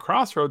kind of at a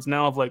crossroads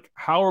now of like,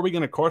 how are we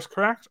going to course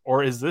correct?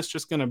 Or is this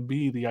just going to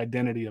be the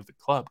identity of the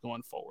club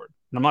going forward?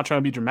 And I'm not trying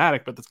to be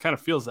dramatic, but this kind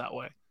of feels that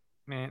way.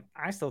 Man,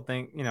 I still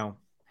think,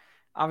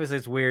 obviously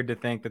it's weird to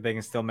think that they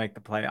can still make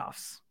the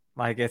playoffs.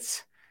 Like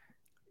it's,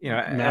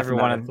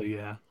 everyone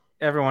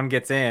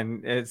gets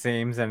in, it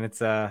seems. And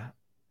it's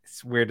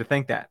weird to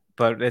think that,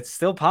 but it's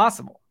still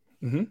possible.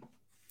 Mm-hmm.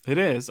 It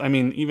is. I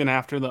mean, even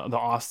after the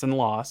Austin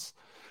loss,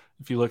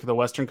 if you look at the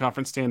Western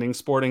Conference standings,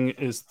 Sporting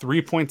is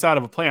 3 points out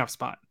of a playoff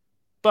spot.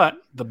 But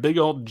the big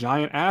old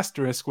giant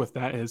asterisk with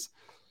that is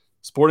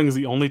Sporting is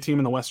the only team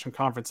in the Western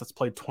Conference that's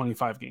played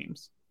 25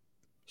 games.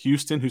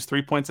 Houston, who's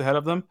 3 points ahead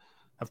of them,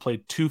 have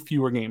played 2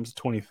 fewer games,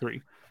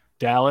 23.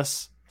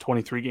 Dallas,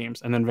 23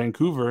 games. And then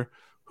Vancouver,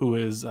 who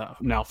is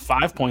now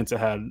 5 points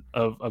ahead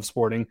of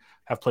Sporting,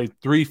 have played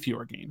 3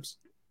 fewer games.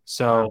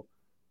 So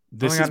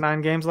this only got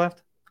 9 games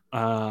left?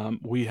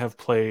 We have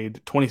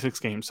played 26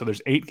 games, so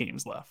there's 8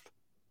 games left.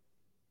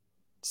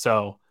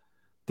 So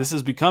this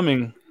is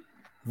becoming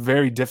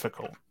very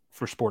difficult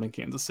for Sporting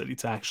Kansas City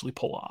to actually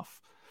pull off.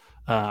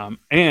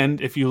 And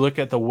if you look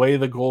at the way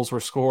the goals were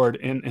scored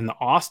in the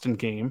Austin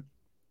game,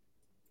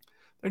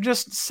 they're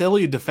just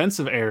silly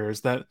defensive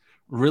errors that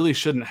really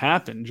shouldn't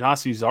happen.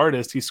 Jossie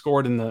Zardes, he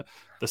scored in the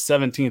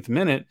 17th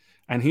minute,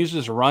 and he's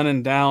just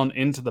running down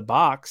into the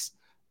box,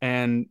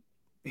 and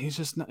it's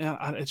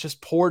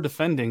just poor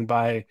defending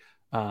by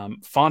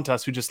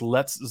Fontas, who just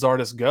lets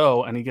Zardes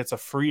go, and he gets a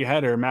free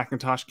header.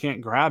 McIntosh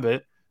can't grab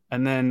it.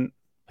 And then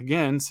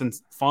again,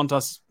 since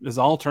Fontas is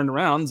all turned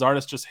around,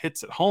 Zardes just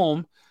hits it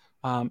home.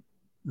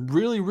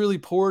 Really, really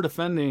poor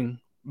defending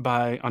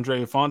by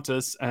Andreu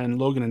Fontas, and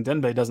Logan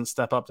Ndenbe doesn't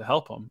step up to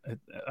help him.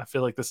 I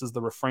feel like this is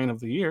the refrain of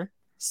the year.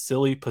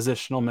 Silly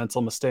positional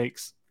mental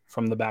mistakes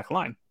from the back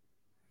line.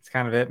 It's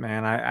kind of it,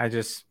 man. I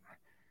just,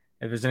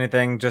 if there's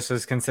anything just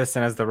as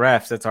consistent as the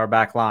refs, it's our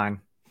back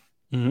line.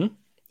 Mm-hmm.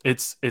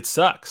 It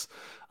sucks.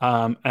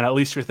 And at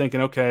least you're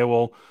thinking, okay,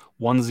 well,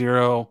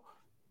 1-0,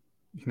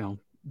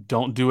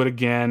 don't do it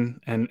again.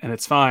 And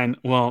it's fine.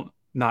 Well,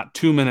 not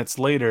 2 minutes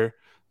later,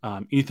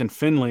 Ethan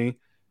Finley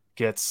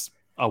gets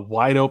a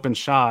wide open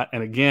shot.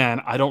 And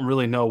again, I don't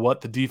really know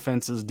what the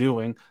defense is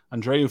doing.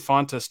 Andreu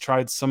Fontas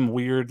tried some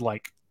weird,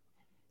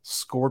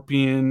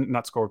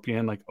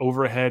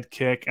 overhead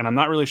kick. And I'm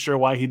not really sure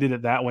why he did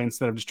it that way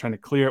instead of just trying to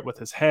clear it with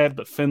his head.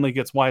 But Finley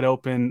gets wide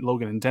open.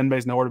 Logan Ndenbe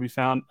is nowhere to be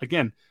found.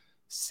 Again,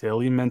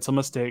 silly mental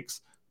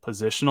mistakes,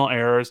 positional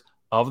errors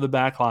of the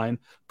back line.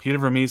 Peter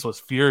Vermees was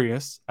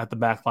furious at the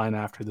back line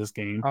after this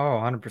game. Oh,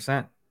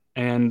 100%.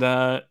 And,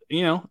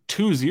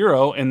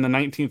 2-0 in the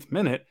 19th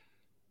minute.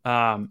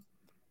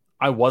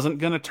 I wasn't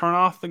going to turn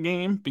off the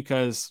game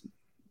because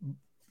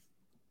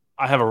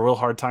I have a real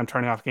hard time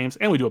turning off games,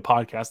 and we do a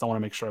podcast. I want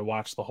to make sure I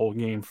watch the whole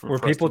game for Were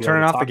us to people be able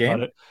turning to off the talk about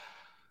game? it.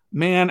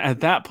 Man,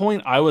 at that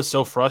point, I was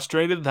so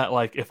frustrated that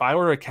like if I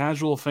were a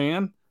casual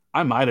fan,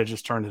 I might have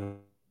just turned it.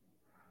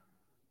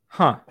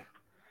 Huh.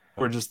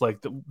 We're just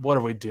like, what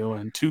are we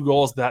doing? 2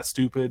 goals that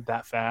stupid,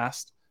 that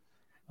fast.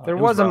 There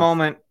was a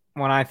moment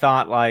when I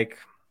thought like,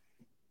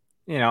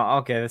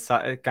 okay,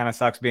 it kind of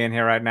sucks being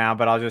here right now,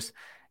 but I'll just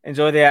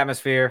enjoy the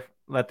atmosphere.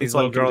 Let these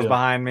little girls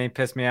behind me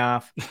piss me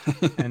off.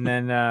 And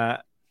then,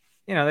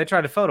 they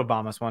tried to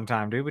photobomb us one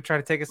time, dude. We tried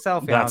to take a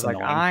selfie. And I was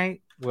annoying. Like, I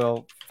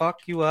will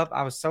fuck you up.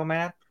 I was so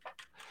mad.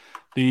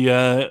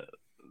 The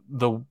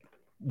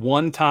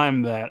one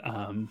time that,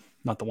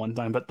 not the one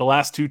time, but the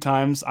last 2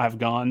 times I've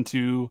gone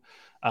to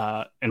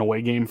an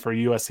away game for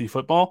USC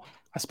football,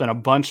 I spent a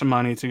bunch of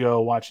money to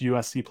go watch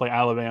USC play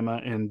Alabama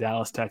in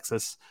Dallas,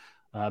 Texas,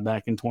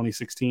 back in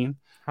 2016.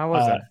 How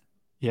was that?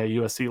 Yeah,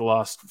 USC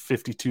lost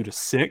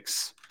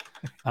 52-6.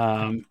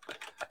 And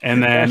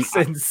then that's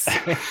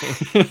insane.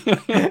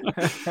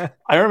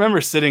 I remember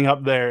sitting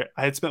up there.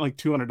 I had spent like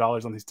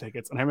 $200 on these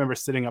tickets, and I remember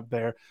sitting up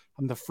there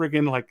on the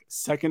friggin' like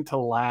second to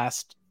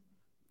last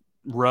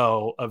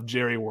row of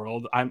Jerry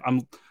World.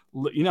 I'm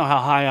you know how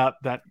high up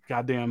that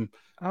goddamn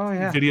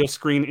video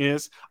screen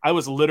is? I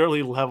was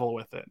literally level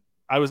with it.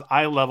 I was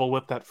eye level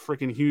with that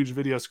freaking huge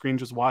video screen,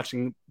 just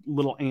watching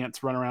little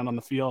ants run around on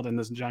the field and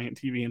this giant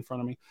TV in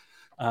front of me.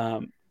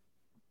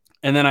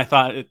 And then I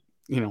thought it,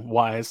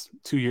 wise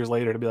 2 years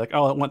later to be like,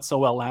 oh, it went so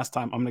well last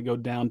time. I'm going to go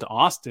down to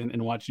Austin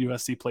and watch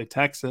USC play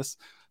Texas.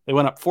 They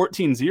went up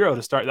 14-0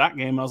 to start that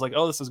game. And I was like,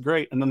 oh, this is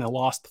great. And then they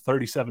lost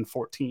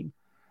 37-14.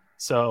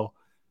 So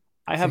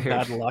I have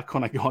bad luck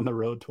when I go on the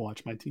road to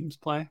watch my teams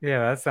play.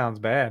 Yeah, that sounds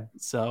bad.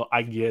 So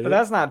I get it. But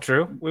that's not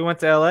true. We went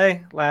to LA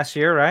last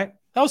year, right?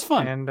 That was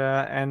fun.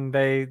 And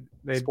they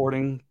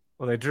Sporting.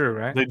 Well, they drew,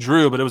 right? They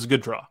drew, but it was a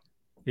good draw.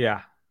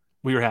 Yeah.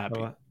 We were happy.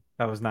 So,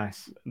 that was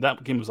nice.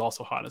 That game was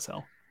also hot as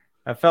hell.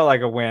 I felt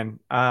like a win.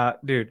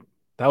 Dude.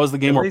 That was the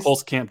game where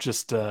Pulse Camp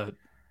just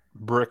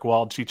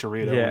brick-walled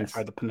Chicharito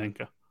inside the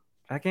Panenka.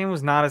 That game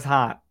was not as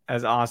hot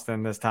as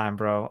Austin this time,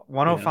 bro.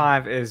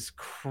 105 is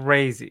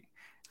crazy.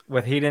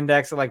 With heat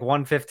index at like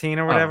 115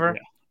 or whatever.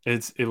 Yeah.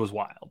 It was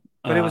wild.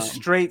 But it was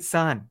straight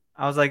sun.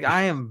 I was like,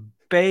 I am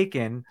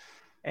baking,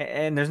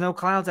 and there's no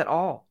clouds at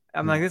all.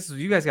 I'm like,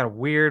 you guys got a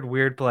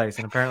weird place.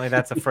 And apparently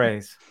that's a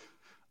phrase.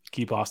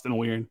 Keep Austin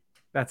weird.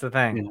 That's the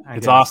thing. Yeah.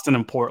 It's Austin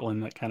and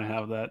Portland that kind of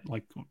have that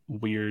like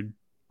weird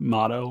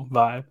motto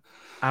vibe.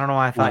 I don't know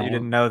why I thought you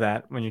didn't know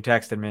that when you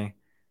texted me.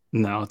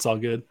 No, it's all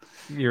good.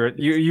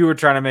 You were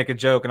trying to make a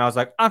joke, and I was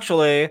like,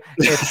 actually,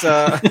 it's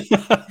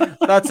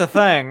that's a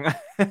thing.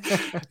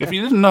 If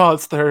you didn't know,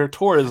 it's their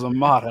tourism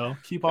motto.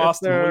 Keep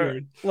Austin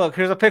weird. Look,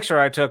 here's a picture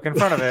I took in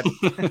front of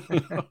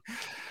it.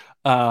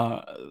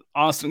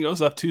 Austin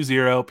goes up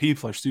 2-0.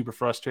 People are super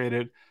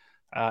frustrated.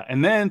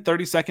 And then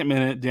 32nd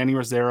minute, Danny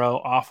Rosero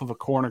off of a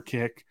corner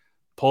kick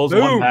pulls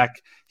one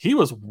back. He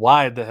was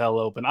wide the hell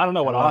open. I don't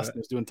know what Austin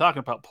was doing, talking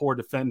about poor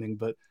defending,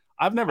 but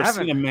I've never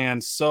seen a man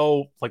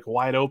so like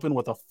wide open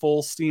with a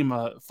full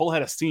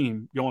head of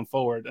steam going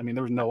forward. I mean,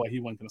 there was no way he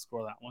wasn't going to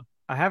score that one.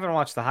 I haven't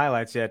watched the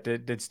highlights yet.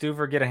 Did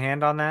Stuver get a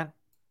hand on that?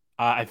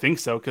 I think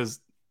so, because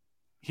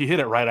he hit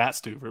it right at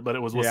Stuver, but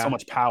it was with so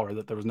much power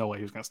that there was no way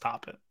he was going to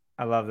stop it.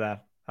 I love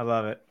that. I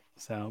love it.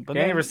 So, but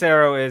Danny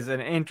Rosero is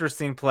an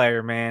interesting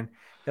player, man.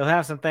 He'll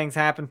have some things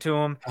happen to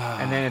him,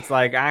 and then it's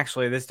like,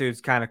 actually, this dude's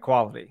kind of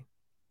quality.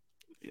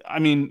 I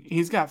mean,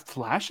 he's got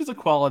flashes of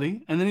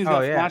quality, and then he's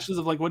got flashes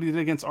of like what he did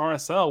against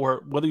RSL, where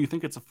whether you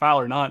think it's a foul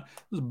or not,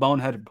 it was a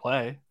boneheaded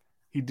play.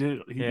 He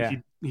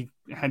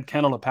had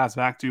Kendall to pass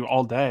back to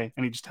all day,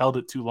 and he just held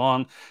it too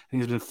long.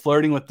 And he's been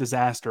flirting with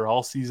disaster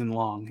all season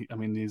long. I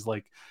mean, these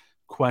like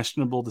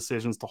questionable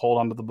decisions to hold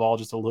onto the ball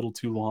just a little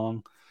too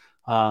long.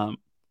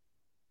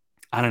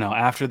 I don't know.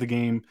 After the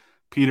game,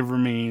 Peter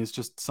Vermees,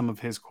 just some of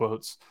his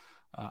quotes.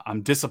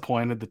 I'm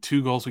disappointed. The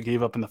 2 goals we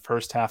gave up in the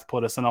first half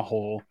put us in a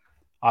hole.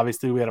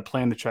 Obviously, we had a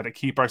plan to try to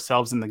keep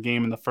ourselves in the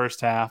game in the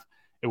first half.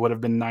 It would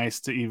have been nice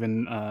to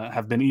even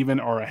have been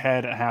even or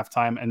ahead at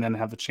halftime and then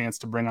have the chance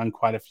to bring on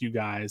quite a few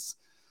guys.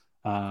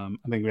 I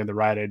think we had the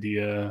right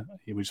idea.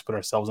 We just put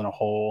ourselves in a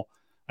hole.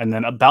 And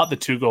then about the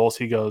 2 goals,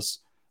 he goes,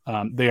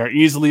 they are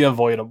easily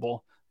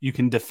avoidable. You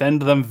can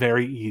defend them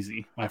very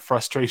easy. My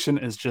frustration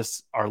is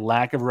just our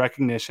lack of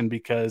recognition,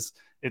 because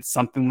it's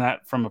something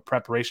that from a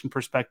preparation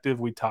perspective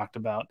we talked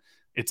about.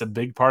 It's a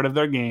big part of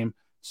their game.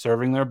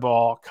 Serving their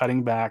ball,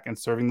 cutting back, and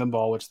serving the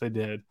ball, which they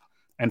did.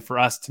 And for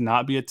us to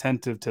not be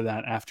attentive to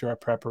that after our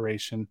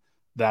preparation,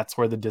 that's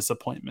where the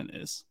disappointment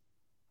is.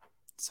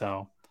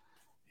 So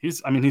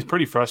he's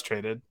pretty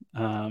frustrated.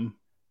 And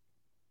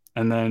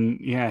then,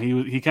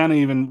 he kind of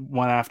even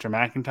went after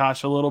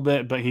McIntosh a little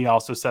bit, but he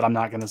also said, I'm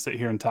not going to sit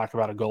here and talk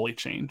about a goalie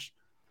change.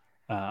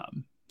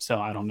 So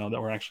I don't know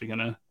that we're actually going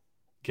to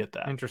get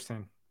that.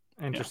 Interesting.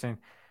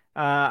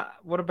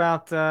 What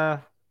about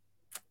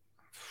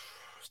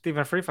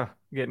Stephen Frifa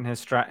getting his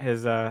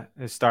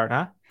start,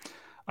 huh?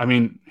 I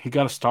mean, he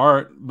got a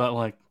start, but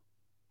like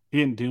He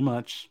didn't do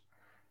much.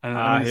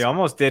 I mean, he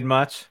almost did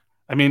much.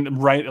 I mean,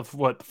 right of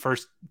what, the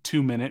first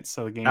 2 minutes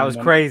of the game. That was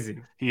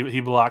crazy.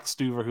 He blocked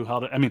Stuver, who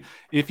held it. I mean,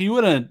 if he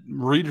would have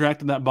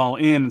redirected that ball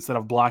in instead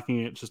of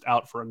blocking it just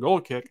out for a goal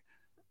kick,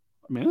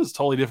 I mean, it was a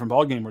totally different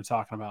ball game we're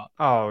talking about.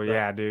 Oh,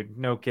 yeah, dude.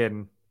 No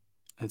kidding.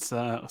 It's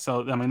so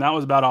I mean, that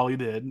was about all he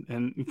did,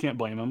 and you can't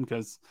blame him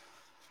because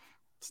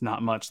it's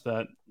not much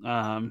that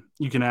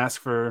you can ask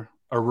for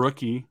a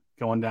rookie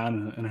going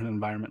down in an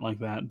environment like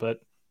that. But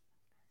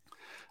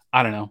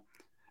I don't know.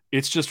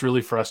 It's just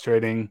really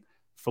frustrating.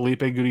 Felipe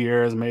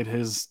Gutierrez made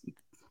his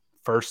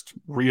first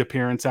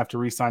reappearance after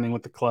re-signing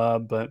with the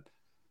club, but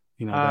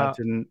that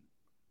didn't.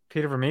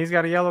 Peter Vermees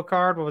got a yellow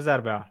card. What was that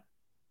about?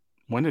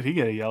 When did he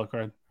get a yellow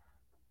card?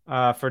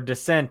 For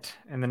dissent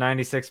in the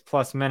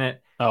 96+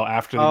 minute. Oh,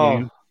 after the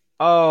game.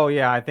 Oh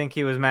yeah, I think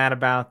he was mad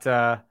about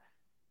that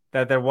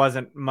there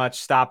wasn't much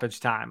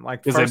stoppage time.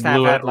 Like first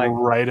half had like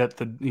right at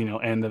the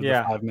end of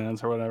the 5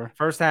 minutes or whatever.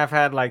 First half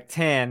had like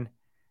 10,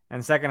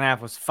 and second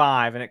half was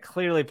 5, and it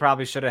clearly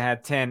probably should have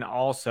had 10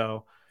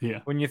 also.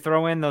 Yeah. When you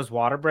throw in those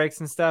water breaks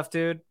and stuff,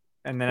 dude,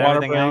 and then water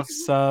everything breaks,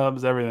 else,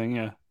 subs, everything,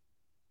 yeah.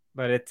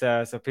 But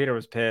so Peter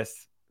was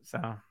pissed.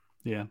 So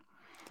yeah,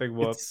 big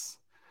whoop.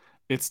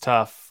 It's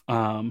tough.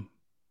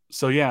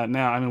 So yeah,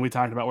 now I mean we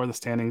talked about where the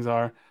standings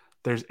are.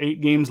 There's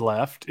 8 games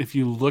left. If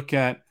you look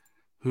at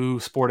who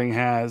Sporting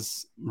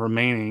has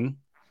remaining,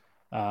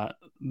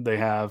 they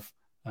have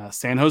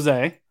San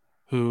Jose,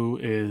 who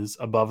is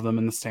above them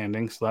in the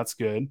standings, so that's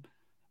good.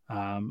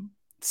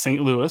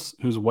 St. Louis,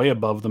 who's way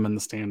above them in the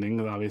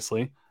standings,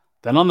 obviously.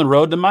 Then on the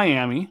road to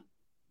Miami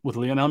with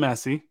Lionel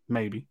Messi,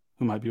 maybe,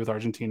 who might be with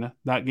Argentina.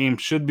 That game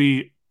should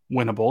be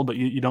winnable, but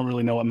you don't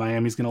really know what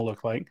Miami's going to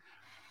look like.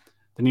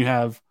 Then you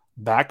have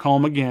back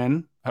home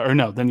again,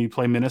 then you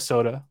play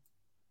Minnesota,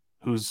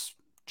 who's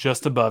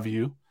just above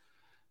you.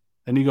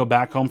 Then you go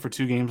back home for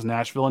 2 games,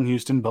 Nashville and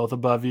Houston, both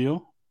above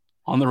you.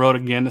 On the road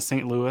again to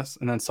St. Louis,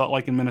 and then Salt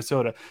Lake and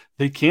Minnesota.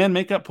 They can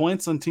make up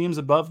points on teams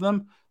above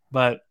them,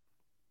 but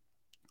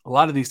a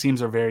lot of these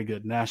teams are very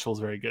good. Nashville's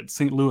very good.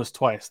 St. Louis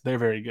twice, they're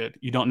very good.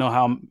 You don't know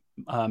how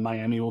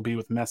Miami will be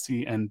with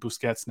Messi and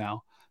Busquets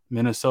now.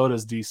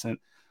 Minnesota's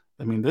decent.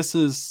 I mean, this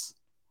is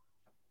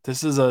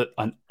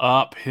an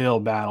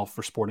uphill battle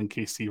for Sporting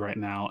KC right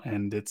now,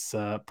 and it's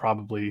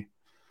probably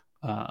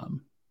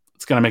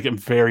it's going to make it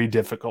very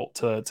difficult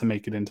to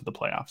make it into the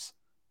playoffs.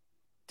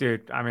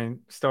 Dude, I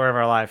mean, story of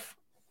our life.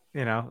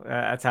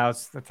 That's how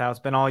it's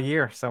been all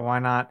year. So why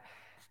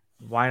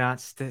not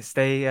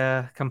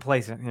stay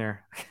complacent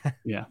here?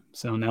 Yeah.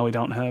 So now we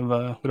don't have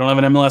an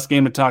MLS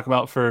game to talk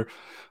about for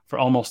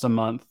almost a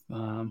month.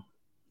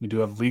 We do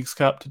have Leagues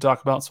Cup to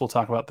talk about, so we'll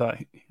talk about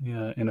that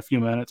in a few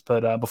minutes.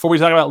 But before we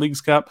talk about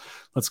Leagues Cup,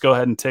 let's go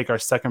ahead and take our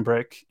second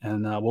break,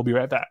 and we'll be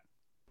right back.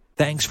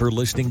 Thanks for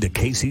listening to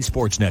KC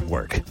Sports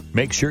Network.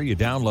 Make sure you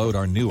download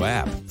our new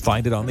app.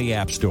 Find it on the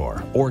App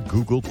Store or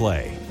Google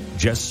Play.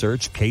 Just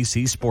search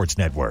KC Sports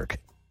Network.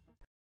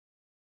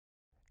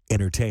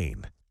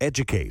 Entertain,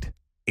 educate,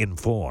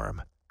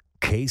 inform.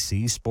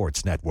 KC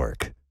Sports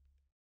Network.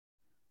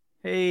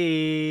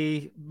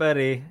 Hey,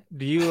 buddy,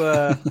 do you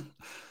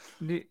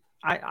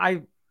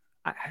I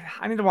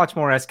need to watch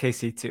more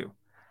SKC too.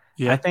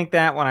 Yeah. I think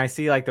that when I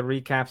see like the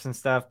recaps and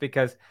stuff,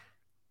 because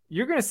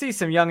you're going to see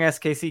some young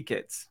SKC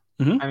kids.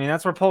 Mm-hmm. I mean,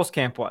 that's where Pulse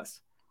Camp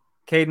was.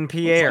 Caden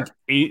Pierre. Like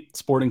 8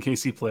 Sporting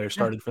KC players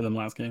started for them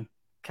last game.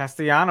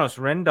 Castellanos,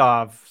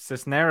 Rendov,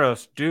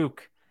 Cisneros,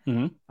 Duke.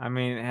 Mm-hmm. I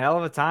mean, hell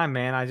of a time,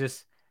 man.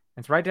 It's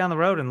right down the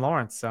road in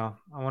Lawrence, so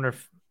I wonder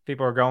if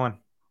people are going.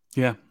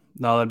 Yeah,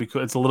 no, that'd be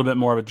cool. It's a little bit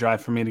more of a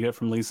drive for me to get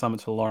from Lee Summit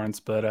to Lawrence,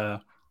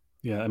 but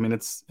yeah, I mean,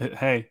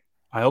 hey,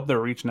 I hope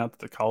they're reaching out to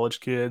the college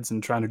kids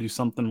and trying to do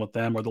something with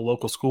them or the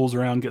local schools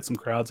around, get some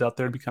crowds out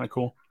there. It'd be kind of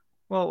cool.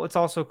 Well, what's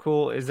also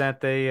cool is that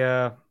they,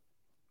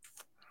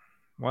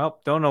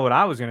 don't know what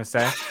I was going to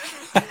say.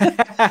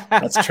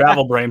 That's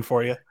travel brain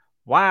for you.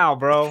 Wow,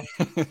 bro.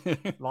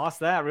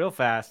 Lost that real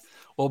fast.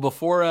 Well,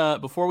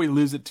 before we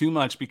lose it too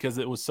much, because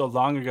it was so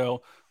long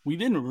ago, we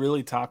didn't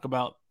really talk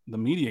about the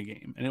media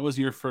game, and it was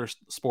your first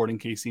Sporting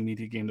KC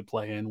media game to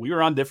play in. We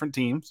were on different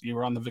teams. You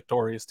were on the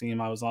victorious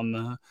team. I was on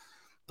the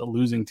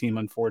losing team,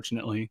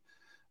 unfortunately.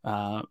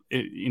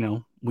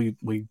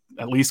 We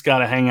at least got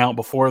to hang out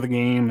before the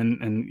game,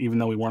 and even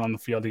though we weren't on the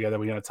field together,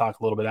 we got to talk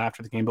a little bit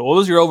after the game. But what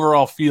was your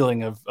overall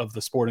feeling of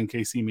the Sporting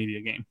KC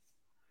media game?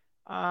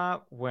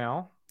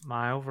 Well,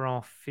 my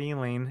overall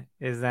feeling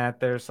is that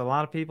there's a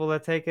lot of people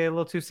that take it a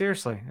little too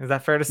seriously. Is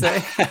that fair to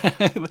say?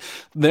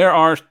 There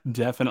are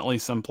definitely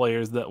some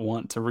players that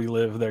want to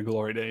relive their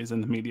glory days in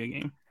the media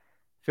game.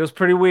 Feels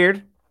pretty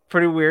weird.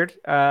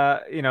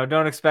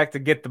 Don't expect to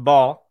get the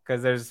ball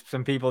because there's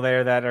some people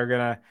there that are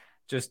going to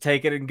just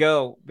take it and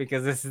go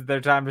because this is their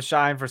time to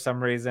shine for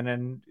some reason,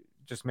 and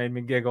just made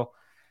me giggle.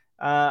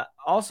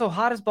 Also,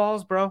 hot as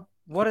balls, bro.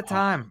 What a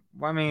time.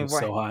 I mean,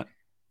 so hot.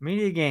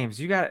 Media games,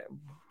 you got to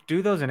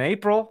do those in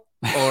April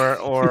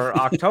or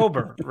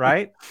October,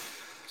 right?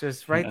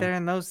 Just right there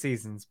in those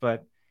seasons.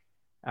 But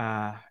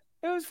it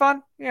was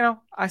fun.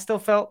 I still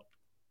felt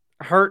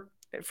hurt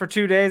for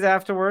 2 days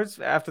afterwards,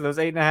 after those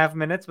 8.5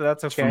 minutes, but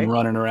that's okay. From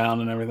running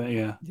around and everything.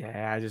 Yeah.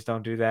 Yeah, I just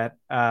don't do that.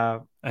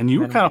 And you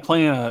were kind of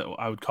playing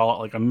I would call it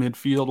like a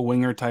midfield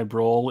winger type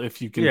role.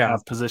 If you can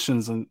have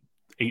positions and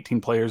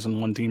 18 players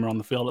and one team are on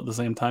the field at the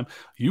same time.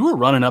 You were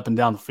running up and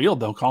down the field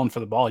though, calling for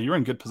the ball. You were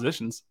in good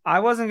positions. I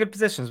was in good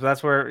positions, but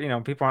that's where,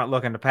 people aren't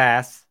looking to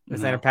pass.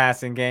 This ain't a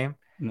passing game.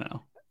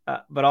 No.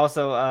 But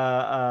also,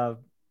 I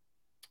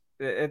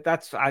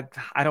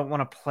don't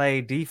want to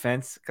play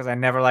defense because I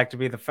never like to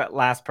be the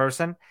last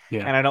person,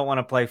 and I don't want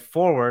to play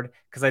forward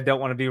because I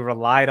don't want to be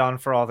relied on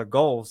for all the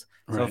goals.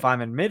 So if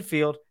I'm in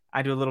midfield,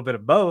 I do a little bit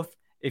of both.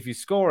 If you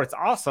score, it's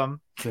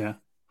awesome. Yeah,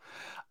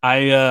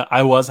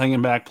 I was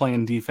hanging back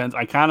playing defense.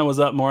 I kind of was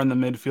up more in the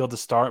midfield to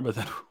start, but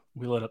then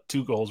we let up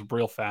 2 goals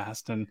real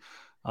fast, and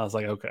I was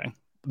like, okay.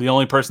 The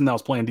only person that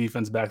was playing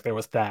defense back there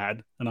was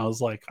Thad, and I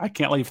was like, I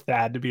can't leave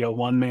Thad to be a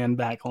 1-man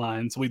back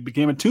line, so we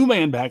became a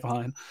 2-man back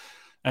line.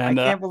 And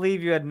I can't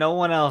believe you had no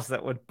one else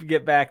that would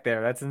get back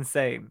there. That's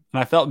insane.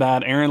 And I felt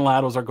bad. Aaron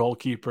Ladd was our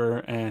goalkeeper,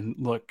 and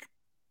look,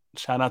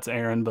 shout out to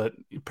Aaron, but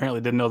he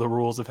apparently didn't know the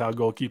rules of how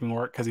goalkeeping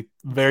worked because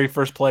very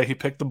first play, he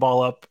picked the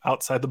ball up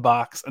outside the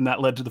box, and that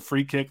led to the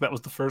free kick. That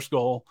was the first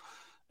goal.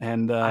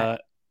 And I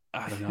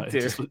don't know.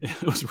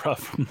 It was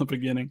rough from the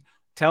beginning.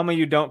 Tell me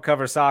you don't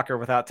cover soccer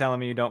without telling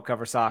me you don't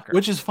cover soccer.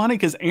 Which is funny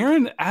because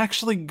Aaron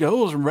actually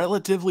goes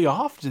relatively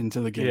often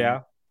to the game.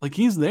 Yeah. Like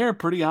he's there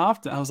pretty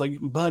often. I was like,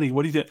 buddy,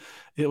 what do you do?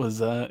 It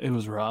was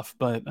rough,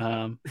 but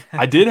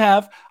I did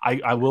have,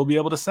 I will be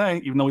able to say,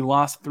 even though we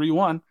lost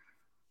 3-1,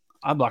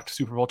 I blocked a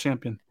Super Bowl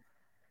champion.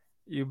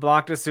 You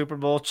blocked a Super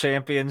Bowl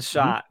champion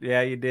shot. Mm-hmm.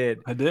 Yeah, you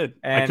did. I did.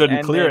 I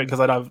couldn't clear it because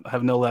I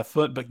have no left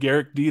foot, but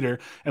Garrick Dieter.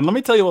 And let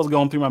me tell you what was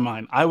going through my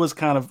mind. I was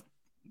kind of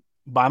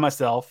by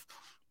myself,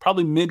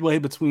 probably midway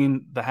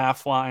between the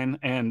half line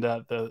and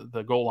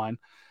the goal line.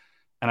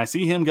 And I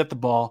see him get the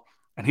ball.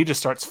 And he just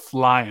starts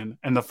flying.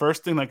 And the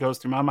first thing that goes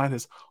through my mind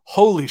is,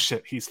 holy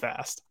shit, he's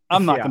fast.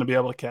 I'm not going to be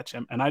able to catch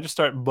him. And I just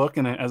start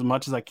booking it as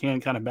much as I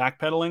can, kind of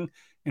backpedaling.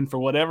 And for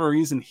whatever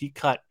reason, he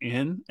cut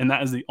in. And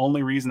that is the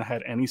only reason I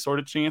had any sort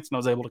of chance. And I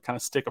was able to kind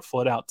of stick a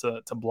foot out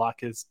to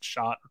block his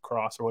shot or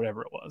cross or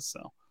whatever it was.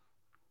 So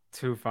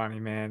too funny,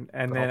 man.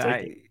 And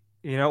then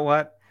you know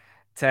what?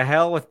 To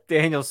hell with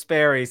Daniel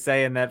Sperry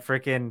saying that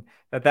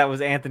that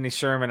was Anthony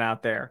Sherman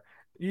out there.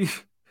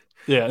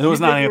 Yeah, it was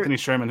not Anthony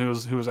Sherman who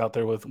was out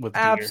there with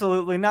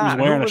absolutely Dieter. not.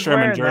 He was wearing a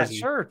Sherman jersey. That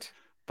shirt?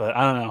 But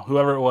I don't know.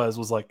 Whoever it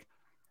was like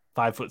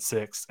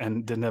 5'6"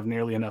 and didn't have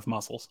nearly enough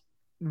muscles.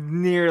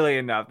 Nearly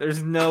enough.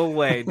 There's no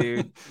way,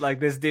 dude. Like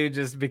this dude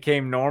just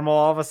became normal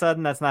all of a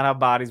sudden. That's not how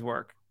bodies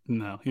work.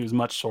 No, he was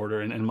much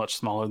shorter and much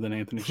smaller than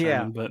Anthony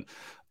Sherman, but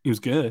he was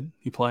good.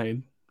 He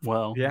played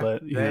well. Yeah.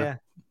 But yeah.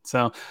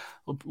 So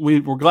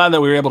we're glad that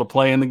we were able to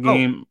play in the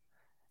game.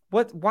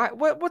 What's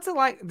it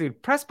like,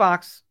 dude? Press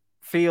box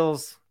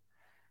feels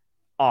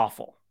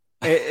awful.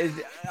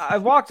 I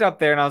walked up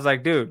there and I was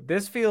like, dude,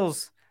 this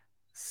feels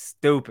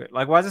stupid.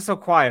 Like, why is it so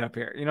quiet up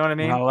here? You know what I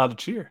mean? We're not allowed to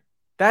cheer.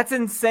 That's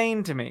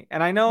insane to me.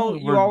 And I know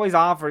you always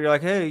offer, you're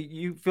like, hey,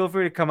 you feel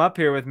free to come up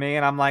here with me.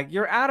 And I'm like,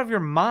 you're out of your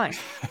mind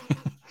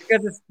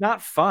because it's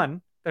not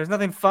fun. There's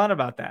nothing fun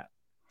about that.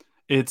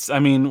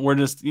 We're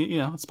just,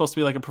 it's supposed to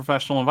be like a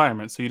professional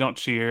environment. So you don't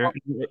cheer.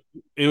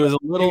 It was a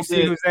little bit.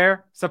 See who's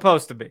there?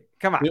 Supposed to be.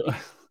 Come on.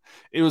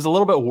 It was a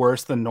little bit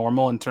worse than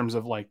normal in terms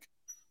of like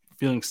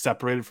feeling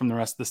separated from the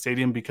rest of the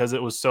stadium because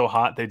it was so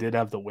hot. They did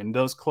have the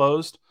windows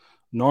closed.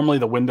 Normally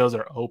the windows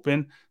are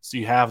open, so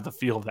you have the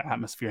feel of the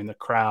atmosphere and the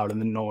crowd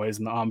and the noise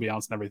and the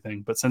ambiance and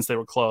everything. But since they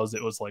were closed,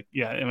 it was like,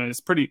 it's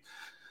pretty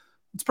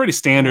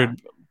standard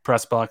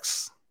press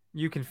box.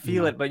 You can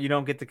feel it, but you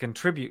don't get to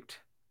contribute.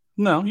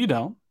 No, you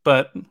don't.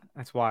 But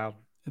that's wild.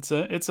 It's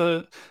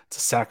a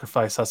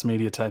sacrifice us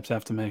media types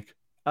have to make.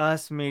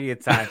 Us media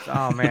types.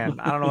 Oh man,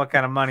 I don't know what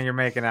kind of money you're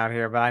making out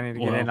here, but I need to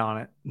get in on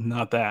it.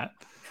 Not that.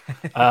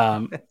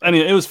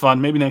 Anyway, it was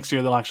fun. Maybe next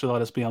year they'll actually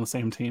let us be on the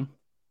same team.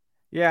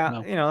 Yeah,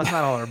 let's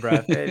not hold our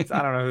breath.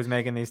 I don't know who's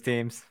making these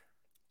teams.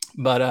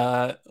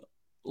 But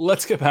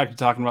let's get back to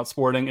talking about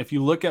sporting. If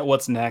you look at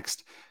what's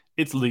next,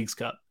 it's Leagues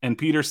Cup. And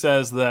Peter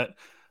says that,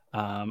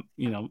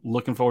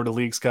 looking forward to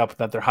Leagues Cup,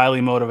 that they're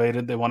highly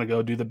motivated. They want to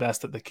go do the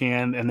best that they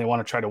can, and they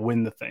want to try to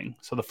win the thing.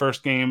 So the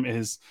first game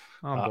is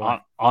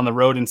on the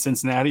road in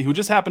Cincinnati, who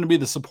just happen to be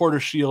the Supporter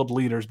Shield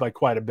leaders by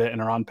quite a bit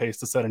and are on pace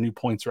to set a new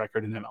points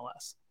record in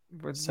MLS.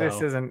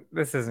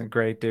 This isn't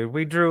great, dude.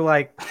 We drew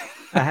like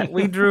a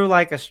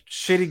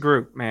shitty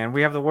group, man.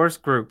 We have the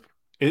worst group.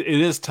 It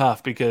is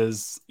tough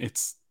because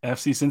it's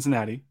FC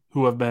Cincinnati,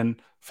 who have been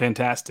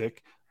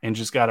fantastic and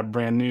just got a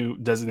brand new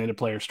designated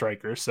player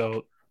striker.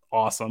 So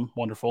awesome,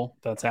 wonderful,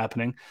 that's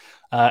happening.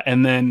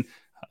 And then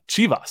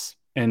Chivas,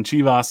 and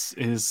Chivas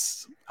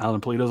is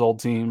Alan Polito's old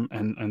team,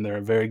 and they're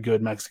a very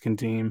good Mexican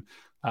team.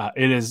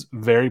 It is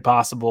very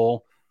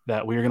possible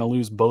that we are going to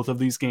lose both of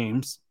these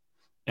games.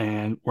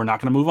 And we're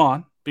not going to move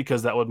on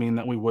because that would mean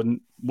that we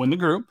wouldn't win the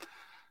group.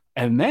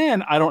 And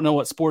then I don't know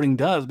what Sporting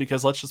does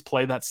because let's just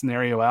play that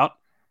scenario out.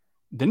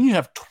 Then you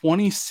have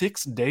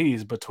 26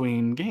 days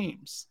between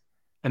games.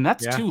 And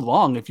that's too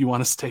long if you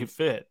want to stay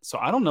fit. So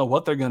I don't know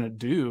what they're going to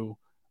do.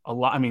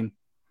 Going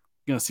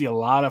to see a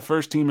lot of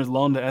first teamers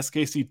loaned to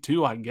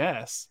SKC2, I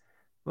guess.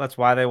 That's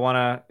why they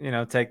want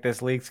to, take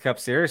this Leagues Cup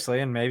seriously,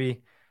 and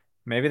maybe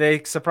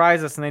they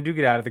surprise us and they do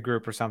get out of the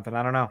group or something.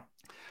 I don't know.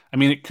 I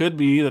mean, it could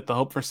be that the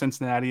hope for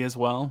Cincinnati as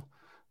well.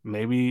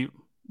 Maybe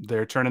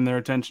they're turning their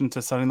attention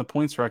to setting the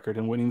points record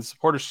and winning the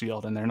Supporters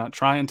Shield, and they're not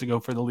trying to go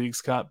for the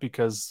Leagues Cup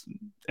because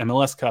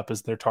MLS Cup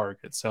is their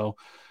target. So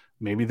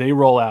maybe they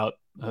roll out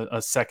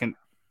a second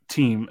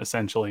team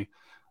essentially,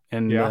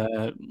 and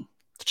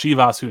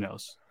Chivas, who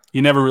knows?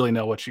 You never really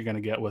know what you're going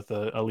to get with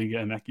a Liga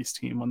MX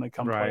team when they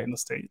come play in the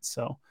States.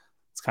 So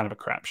it's kind of a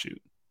crapshoot.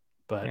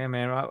 But yeah,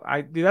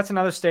 man, that's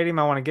another stadium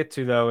I want to get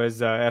to though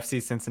is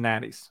FC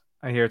Cincinnati's.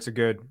 I hear it's a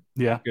good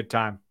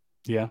time.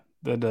 Yeah,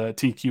 the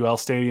TQL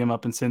Stadium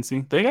up in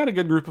Cincy. They got a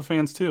good group of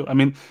fans too. I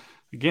mean,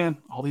 again,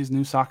 all these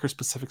new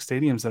soccer-specific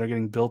stadiums that are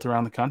getting built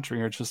around the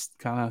country are just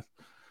kind of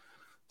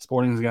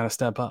Sporting's got to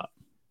step up.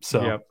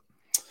 So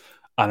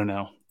I don't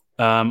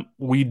know.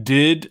 We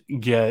did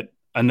get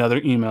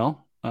another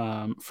email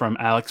from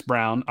Alex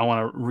Brown. I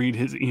want to read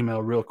his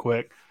email real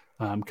quick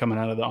coming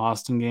out of the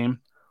Austin game.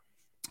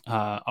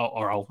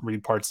 I'll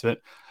read parts of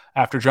it.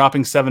 After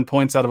dropping 7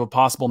 points out of a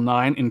possible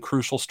 9 in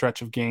crucial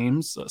stretch of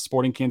games,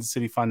 Sporting Kansas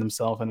City find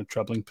themselves in a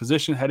troubling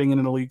position heading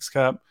into the Leagues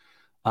Cup.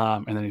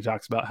 And then he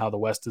talks about how the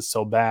West is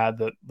so bad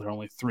that they're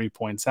only 3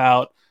 points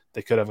out.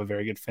 They could have a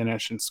very good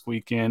finish and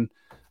squeak in.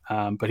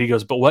 But he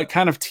goes, but what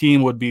kind of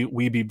team would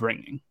we be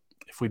bringing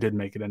if we did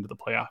make it into the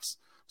playoffs?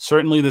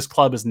 Certainly this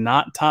club is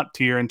not top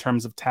tier in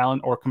terms of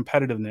talent or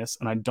competitiveness,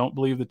 and I don't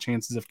believe the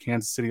chances of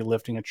Kansas City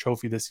lifting a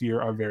trophy this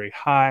year are very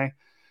high.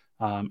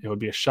 It would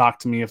be a shock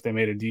to me if they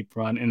made a deep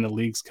run in the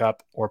Leagues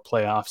Cup or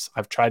playoffs.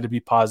 I've tried to be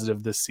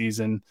positive this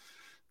season,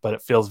 but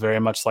it feels very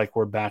much like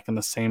we're back in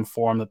the same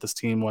form that this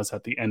team was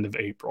at the end of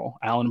April.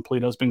 Alan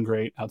Polito's been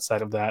great.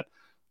 Outside of that,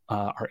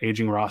 our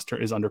aging roster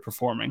is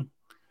underperforming.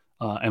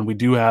 And we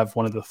do have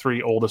one of the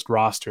 3 oldest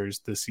rosters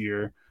this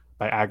year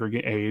by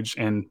aggregate age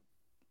and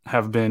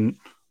have been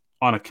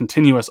on a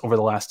continuous over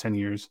the last 10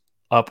 years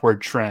upward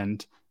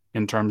trend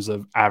in terms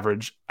of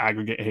average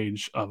aggregate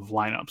age of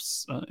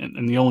lineups.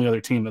 And the only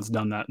other team that's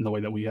done that in the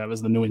way that we have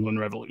is the New England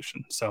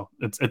Revolution. So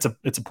it's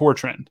a poor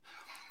trend.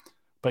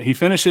 But he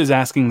finishes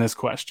asking this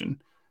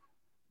question.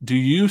 Do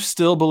you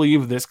still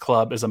believe this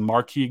club is a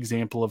marquee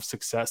example of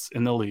success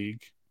in the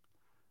league?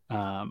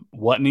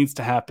 What needs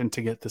to happen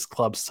to get this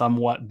club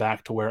somewhat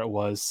back to where it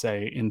was,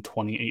 say, in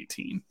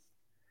 2018?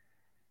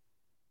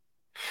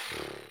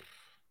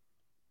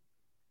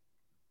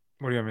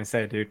 What do you want me to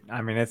say, dude?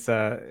 I mean, it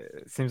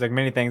seems like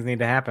many things need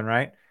to happen,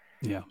 right?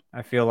 Yeah.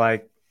 I feel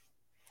like,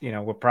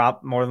 we're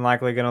more than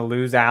likely going to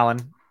lose Allen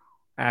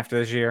after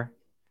this year.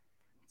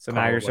 So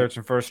now you're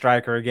searching for a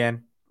striker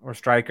again, or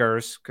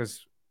strikers,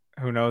 because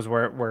who knows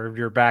where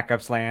your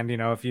backups land,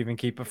 if you even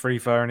keep a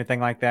Frifa or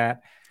anything like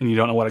that. And you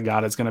don't know what a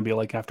God is going to be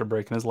like after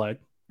breaking his leg.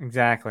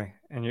 Exactly.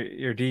 And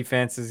your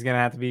defense is going to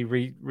have to be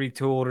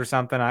retooled or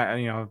something.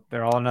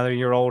 They're all another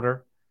year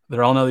older. And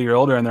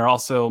they're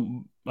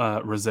also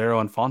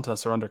Rosero and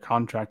Fontas are under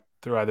contract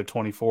through either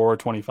 24 or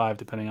 25,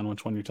 depending on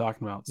which one you're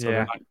talking about. So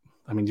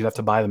you'd have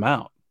to buy them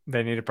out.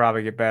 They need to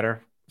probably get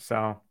better.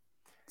 So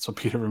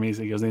Peter Vermes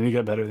goes, they need to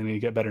get better. They need to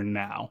get better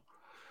now.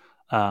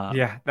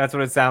 That's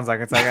what it sounds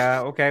like. It's like,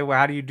 okay, well,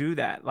 how do you do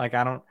that? Like,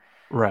 I don't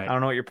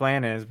know what your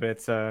plan is,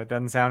 but it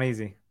doesn't sound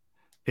easy.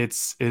 It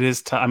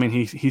is tough. I mean,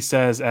 he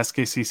says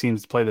SKC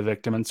seems to play the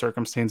victim in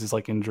circumstances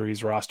like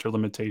injuries, roster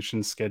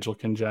limitations, schedule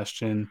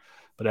congestion,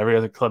 but every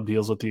other club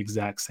deals with the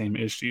exact same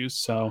issues.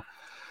 So,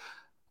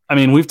 I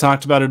mean, we've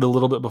talked about it a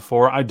little bit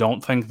before. I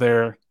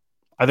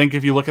think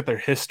if you look at their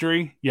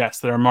history, yes,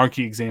 they're a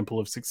marquee example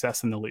of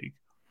success in the league.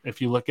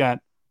 If you look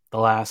at the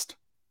last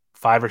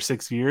 5 or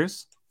 6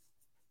 years,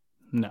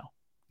 no,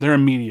 they're a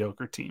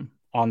mediocre team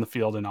on the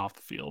field and off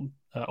the field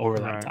over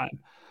that time.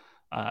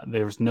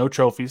 There was no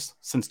trophies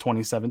since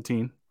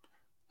 2017.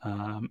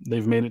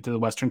 They've made it to the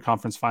Western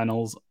Conference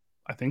Finals,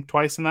 I think,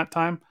 twice in that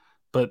time,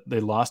 but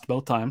they lost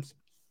both times.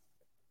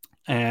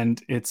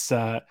 And it's,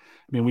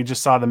 we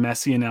just saw the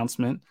Messi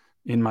announcement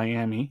in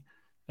Miami,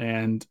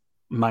 and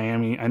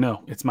Miami, I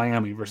know it's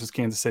Miami versus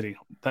Kansas City.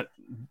 That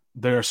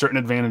there are certain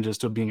advantages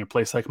to being a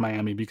place like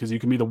Miami because you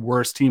can be the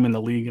worst team in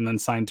the league and then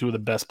sign 2 of the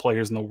best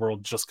players in the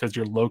world just because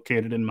you're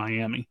located in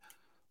Miami.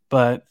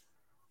 But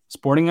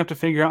Sporting have to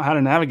figure out how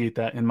to navigate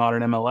that in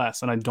modern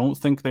MLS, and I don't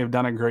think they've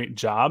done a great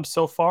job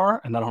so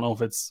far. And I don't know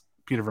if it's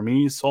Peter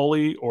Vermes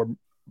solely or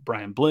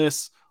Brian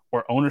Bliss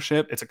or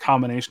ownership. It's a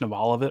combination of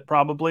all of it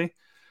probably,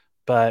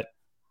 but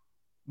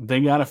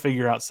they got to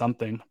figure out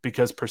something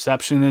because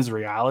perception is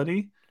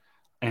reality.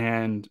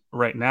 And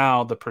right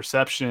now, the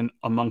perception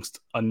amongst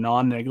a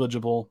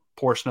non-negligible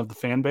portion of the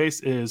fan base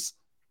is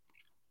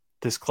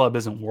this club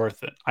isn't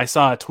worth it. I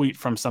saw a tweet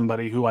from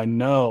somebody who I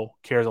know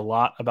cares a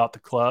lot about the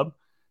club,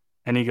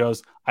 and he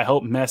goes, I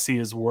hope Messi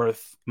is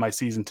worth my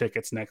season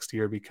tickets next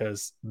year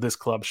because this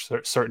club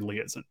certainly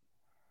isn't.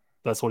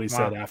 That's what he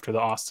said after the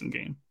Austin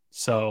game.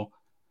 So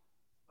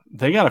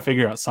they got to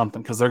figure out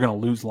something because they're going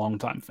to lose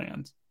longtime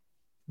fans.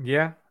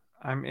 Yeah,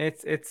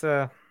 it's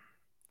I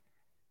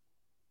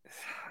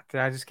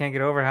just can't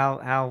get over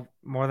how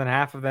more than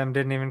half of them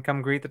didn't even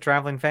come greet the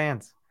traveling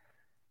fans.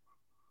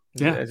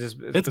 Yeah, It's it's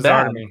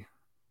bizarre to bad. me.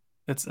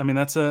 I mean,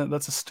 that's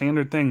a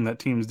standard thing that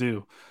teams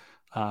do.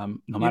 No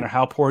matter You,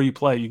 how poor you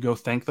play, you go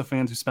thank the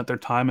fans who spent their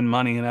time and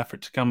money and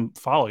effort to come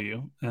follow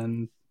you,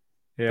 and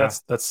yeah,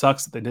 that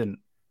sucks that they didn't.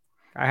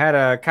 I had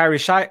a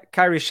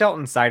Kyrie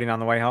Shelton sighting on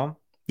the way home.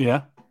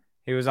 Yeah,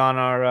 He was on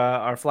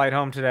our flight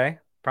home today.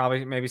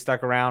 Probably maybe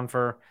stuck around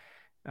for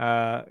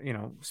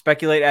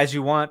speculate as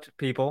you want,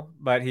 people,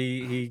 but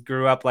he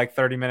grew up like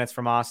 30 minutes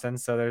from Austin,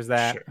 so there's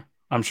that. sure.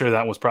 I'm sure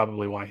that was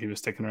probably why he was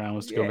sticking around,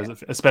 was to go Yeah.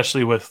 visit,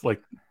 especially with like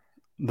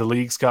the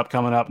Leagues Cup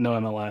coming up, no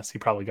MLS. He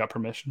probably got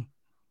permission.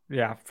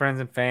 Yeah,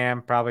 friends and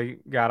fam probably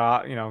got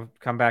off,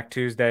 come back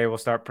Tuesday. We'll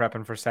start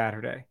prepping for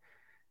Saturday.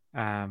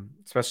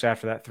 Especially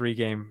after that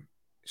 3-game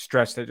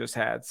stretch they just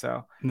had.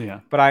 So, Yeah,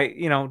 but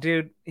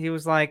dude, he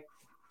was like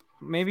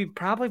maybe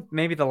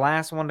the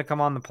last one to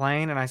come on the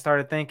plane. And I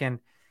started thinking,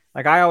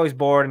 like, I always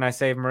board and I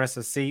save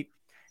Marissa's seat.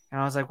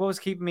 And I was like, what was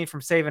keeping me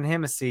from saving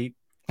him a seat?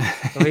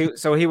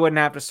 So he wouldn't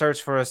have to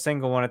search for a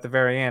single one at the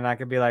very end. I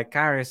could be like,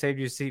 Kyrie, I saved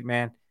you a seat,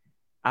 man.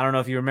 I don't know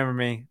if you remember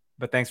me,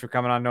 but thanks for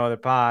coming on No Other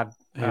Pod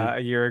yeah. a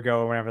year ago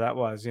or whenever that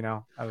was.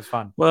 That was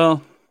fun.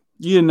 Well,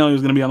 you didn't know he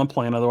was going to be on the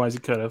plane, otherwise he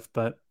could have.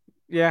 But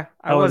Yeah,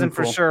 I that would have wasn't been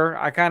for cool. sure.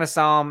 I kind of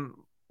saw him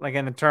like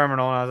in the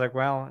terminal, and I was like,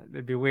 well,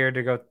 it'd be weird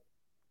to go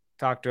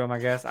talk to him, I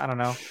guess. I don't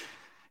know.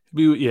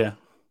 Yeah,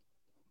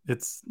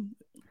 it's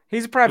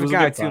He's a it private was a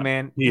guy good too, thought.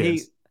 man. He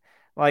is.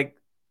 Like,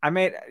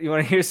 you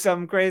want to hear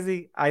something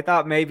crazy? I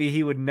thought maybe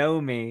he would know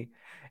me.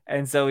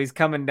 And so he's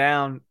coming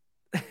down.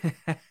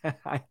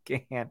 I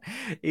can't.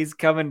 He's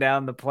coming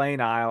down the plane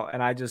aisle,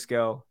 and I just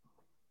go,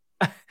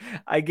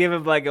 I give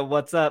him like a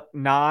what's up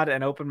nod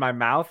and open my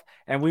mouth,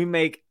 and we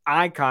make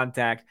eye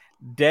contact,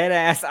 dead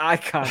ass eye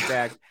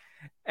contact.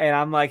 And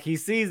I'm like, he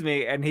sees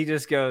me and he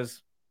just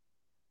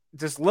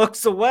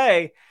looks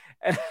away.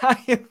 And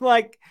I am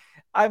like,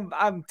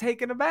 I'm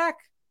taken aback.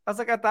 I was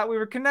like, I thought we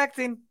were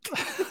connecting.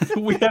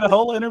 We had a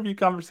whole interview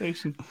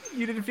conversation.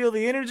 You didn't feel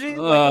the energy?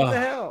 Like, what the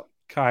hell?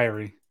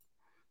 Kyrie.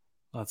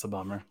 That's a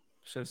bummer.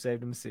 Should have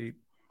saved him a seat.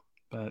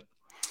 But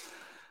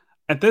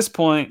at this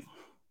point,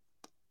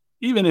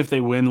 even if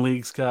they win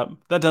Leagues Cup,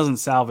 that doesn't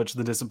salvage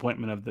the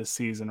disappointment of this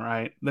season,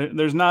 right?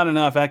 There's not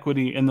enough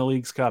equity in the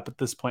Leagues Cup at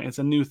this point. It's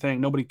a new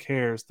thing. Nobody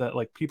cares that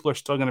like people are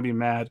still going to be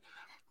mad.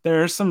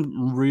 There are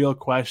some real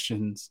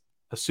questions,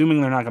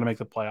 assuming they're not going to make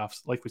the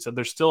playoffs. Like we said,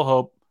 there's still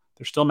hope.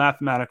 There's still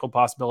mathematical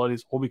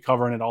possibilities. We'll be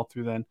covering it all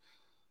through then.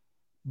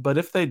 But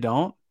if they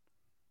don't,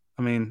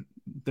 I mean,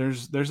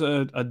 there's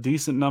a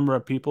decent number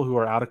of people who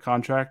are out of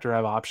contract or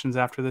have options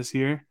after this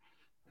year.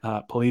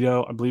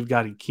 Polito, I believe,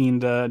 got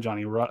Ikinda,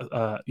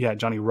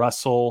 Johnny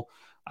Russell,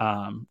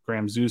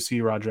 Graham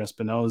Zusi, Roger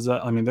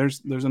Espinoza. I mean,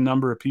 there's a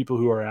number of people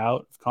who are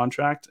out of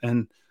contract,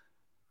 and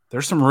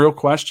there's some real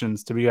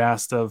questions to be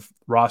asked of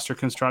roster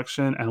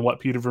construction and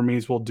what Peter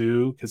Vermees will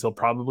do, because he'll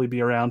probably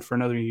be around for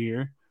another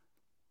year.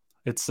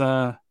 It's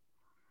a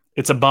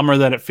bummer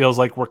that it feels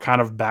like we're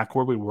kind of back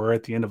where we were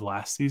at the end of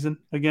last season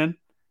again,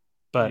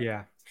 but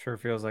yeah, sure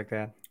feels like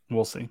that.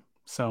 We'll see.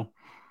 So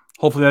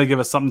hopefully that'll give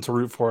us something to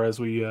root for as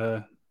we,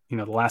 the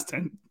last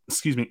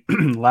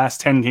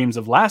 10 games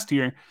of last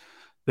year,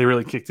 they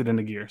really kicked it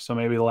into gear. So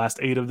maybe the last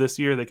 8 of this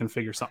year, they can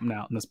figure something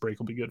out, and this break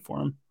will be good for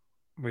them.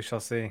 We shall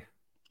see.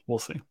 We'll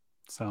see.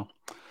 So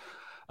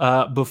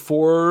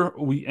before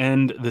we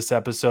end this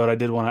episode, I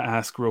did want to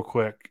ask real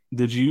quick,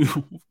 did you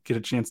get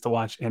a chance to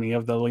watch any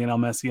of the Lionel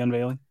Messi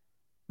unveiling?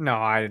 No,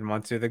 I didn't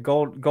want to. The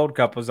Gold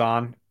Cup was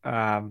on.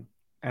 And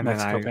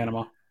Mexico,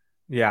 Panama.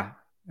 Yeah,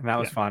 and that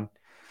was fun.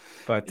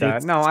 But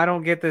no, I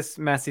don't get this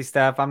Messi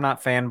stuff. I'm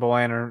not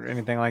fanboying or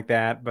anything like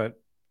that.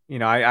 But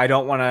I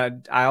don't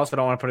want to. I also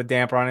don't want to put a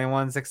damper on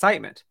anyone's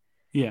excitement.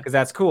 Yeah, because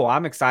that's cool.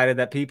 I'm excited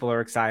that people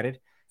are excited.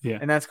 Yeah,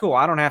 and that's cool.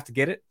 I don't have to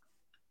get it.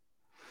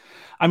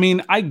 I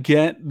mean, I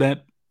get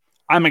that.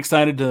 I'm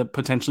excited to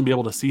potentially be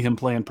able to see him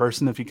play in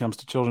person if he comes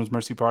to Children's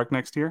Mercy Park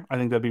next year. I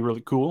think that'd be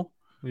really cool.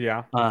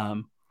 Yeah.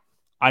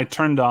 I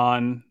turned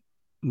on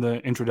the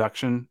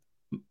introduction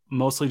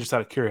mostly just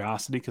out of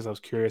curiosity because I was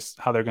curious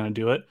how they're going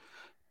to do it.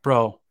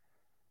 Bro,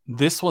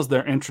 this was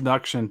their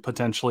introduction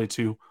potentially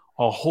to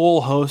a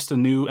whole host of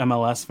new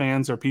MLS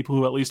fans or people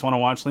who at least want to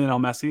watch Lionel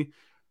Messi.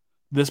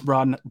 This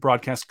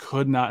broadcast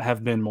could not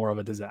have been more of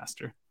a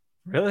disaster.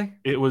 Really?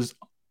 It was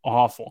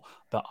awful.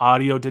 The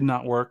audio did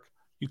not work.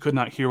 You could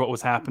not hear what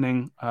was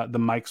happening. The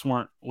mics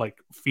weren't like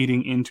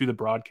feeding into the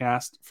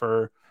broadcast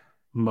for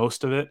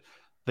most of it.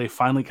 They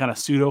finally kind of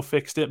pseudo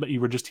fixed it, but you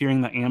were just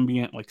hearing the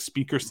ambient like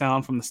speaker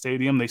sound from the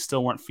stadium. They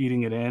still weren't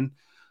feeding it in.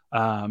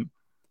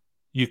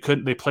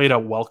 They played a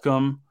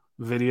welcome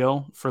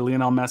video for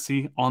Lionel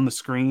Messi on the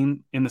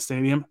screen in the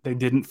stadium. They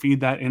didn't feed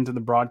that into the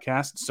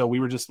broadcast. So we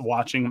were just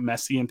watching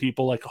Messi and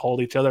people like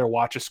hold each other,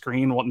 watch a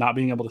screen while not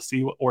being able to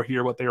see or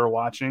hear what they were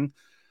watching.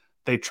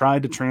 They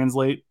tried to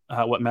translate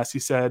what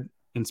Messi said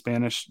in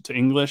Spanish to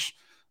English,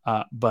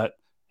 but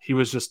he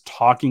was just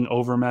talking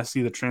over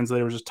Messi. The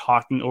translator was just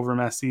talking over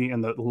Messi,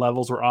 and the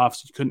levels were off,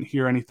 so you couldn't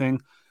hear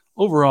anything.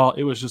 Overall,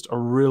 it was just a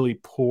really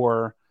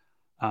poor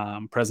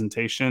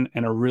presentation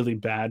and a really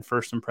bad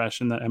first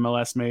impression that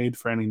MLS made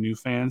for any new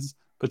fans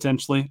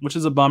potentially, which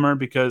is a bummer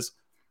because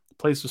the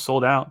place was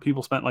sold out.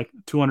 People spent like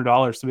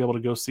 $200 to be able to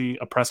go see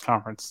a press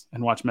conference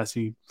and watch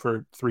Messi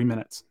for 3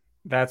 minutes.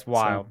 That's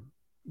wild.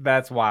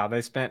 That's wild.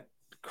 They spent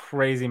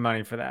crazy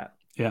money for that.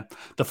 Yeah.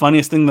 The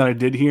funniest thing that I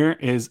did hear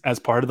is as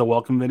part of the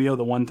welcome video,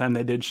 the one time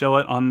they did show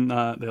it on,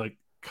 they like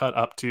cut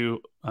up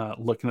to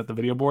looking at the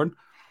video board.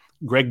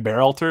 Greg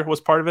Berhalter was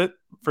part of it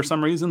for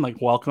some reason,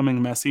 like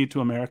welcoming Messi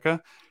to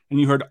America. And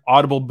you heard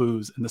audible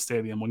boos in the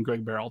stadium when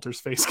Greg Berhalter's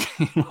face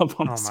came up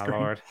on the screen. Oh, my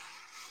Lord.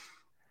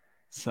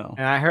 So,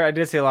 and I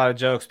did see a lot of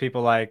jokes.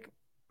 People like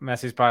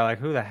Messi's probably like,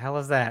 who the hell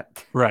is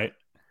that? Right.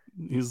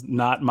 He's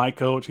not my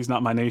coach. He's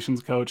not my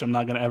nation's coach. I'm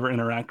not going to ever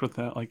interact with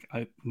him. Like,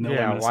 I know.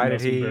 Yeah. Why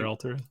is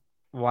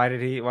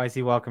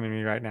he welcoming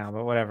me right now?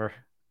 But whatever.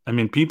 I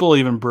mean, people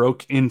even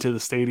broke into the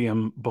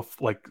stadium,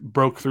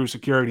 broke through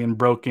security and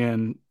broke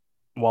in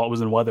while it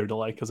was in weather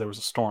delay because there was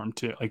a storm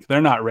too. Like,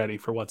 they're not ready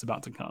for what's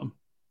about to come.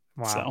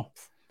 Wow. So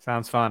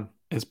sounds fun.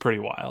 It's pretty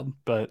wild,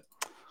 but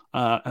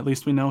at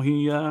least we know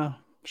he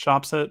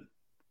shops at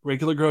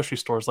regular grocery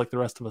stores like the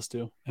rest of us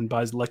do and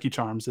buys Lucky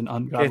Charms in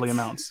ungodly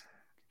amounts.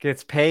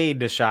 Gets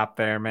paid to shop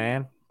there,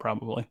 man.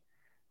 Probably.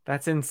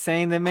 That's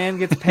insane. The man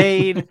gets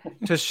paid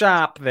to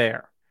shop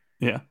there.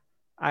 Yeah.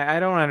 I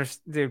don't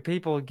understand. Dude,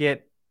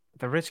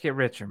 the rich get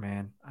richer,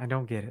 man. I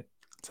don't get it.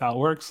 That's how it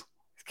works.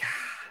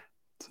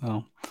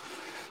 So,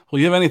 well,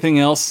 you have anything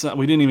else?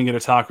 We didn't even get to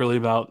talk really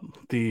about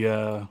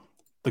the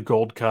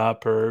Gold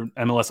Cup or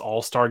MLS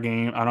All-Star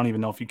Game. I don't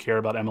even know if you care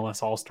about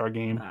MLS All-Star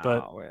Game,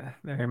 but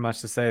very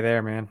much to say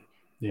there, man.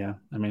 Yeah,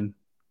 I mean,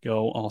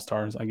 go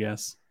All-Stars, I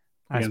guess.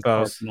 I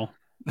suppose.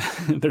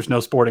 There's no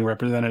sporting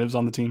representatives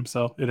on the team,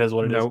 so it is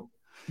what it is. Nope,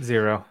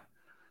 zero.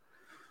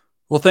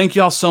 Well, thank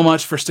you all so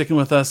much for sticking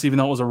with us, even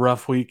though it was a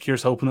rough week.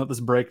 Here's hoping that this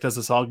break does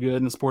us all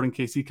good and Sporting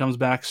KC comes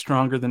back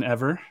stronger than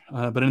ever.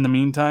 But in the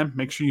meantime,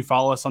 make sure you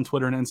follow us on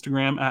Twitter and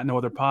Instagram at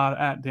NoOtherPod,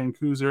 at Dan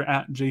Kuzer,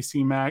 at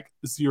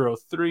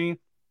JCMac03.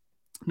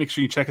 Make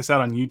sure you check us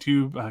out on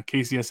YouTube,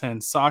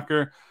 KCSN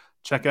Soccer.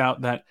 Check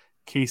out that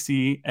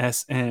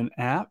KCSN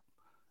app.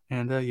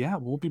 And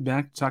we'll be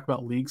back to talk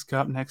about Leagues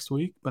Cup next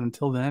week. But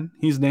until then,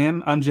 he's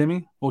Dan. I'm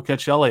Jimmy. We'll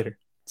catch y'all later.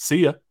 See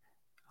ya.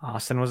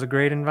 Austin was a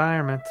great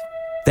environment.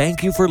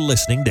 Thank you for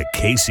listening to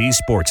KC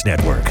Sports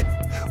Network.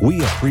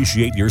 We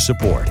appreciate your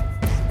support.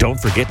 Don't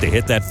forget to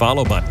hit that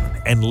follow button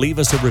and leave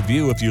us a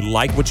review if you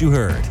like what you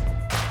heard.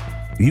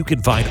 You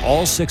can find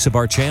all 6 of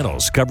our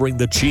channels covering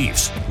the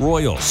Chiefs,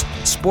 Royals,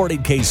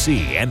 Sporting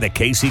KC, and the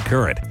KC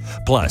Current,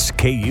 plus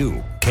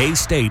KU,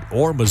 K-State,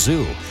 or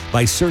Mizzou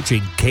by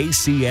searching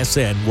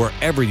KCSN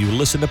wherever you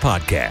listen to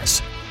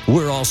podcasts.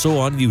 We're also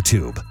on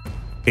YouTube.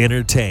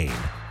 Entertain,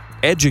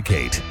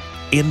 educate,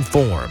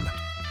 inform.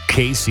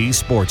 KC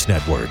Sports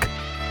Network.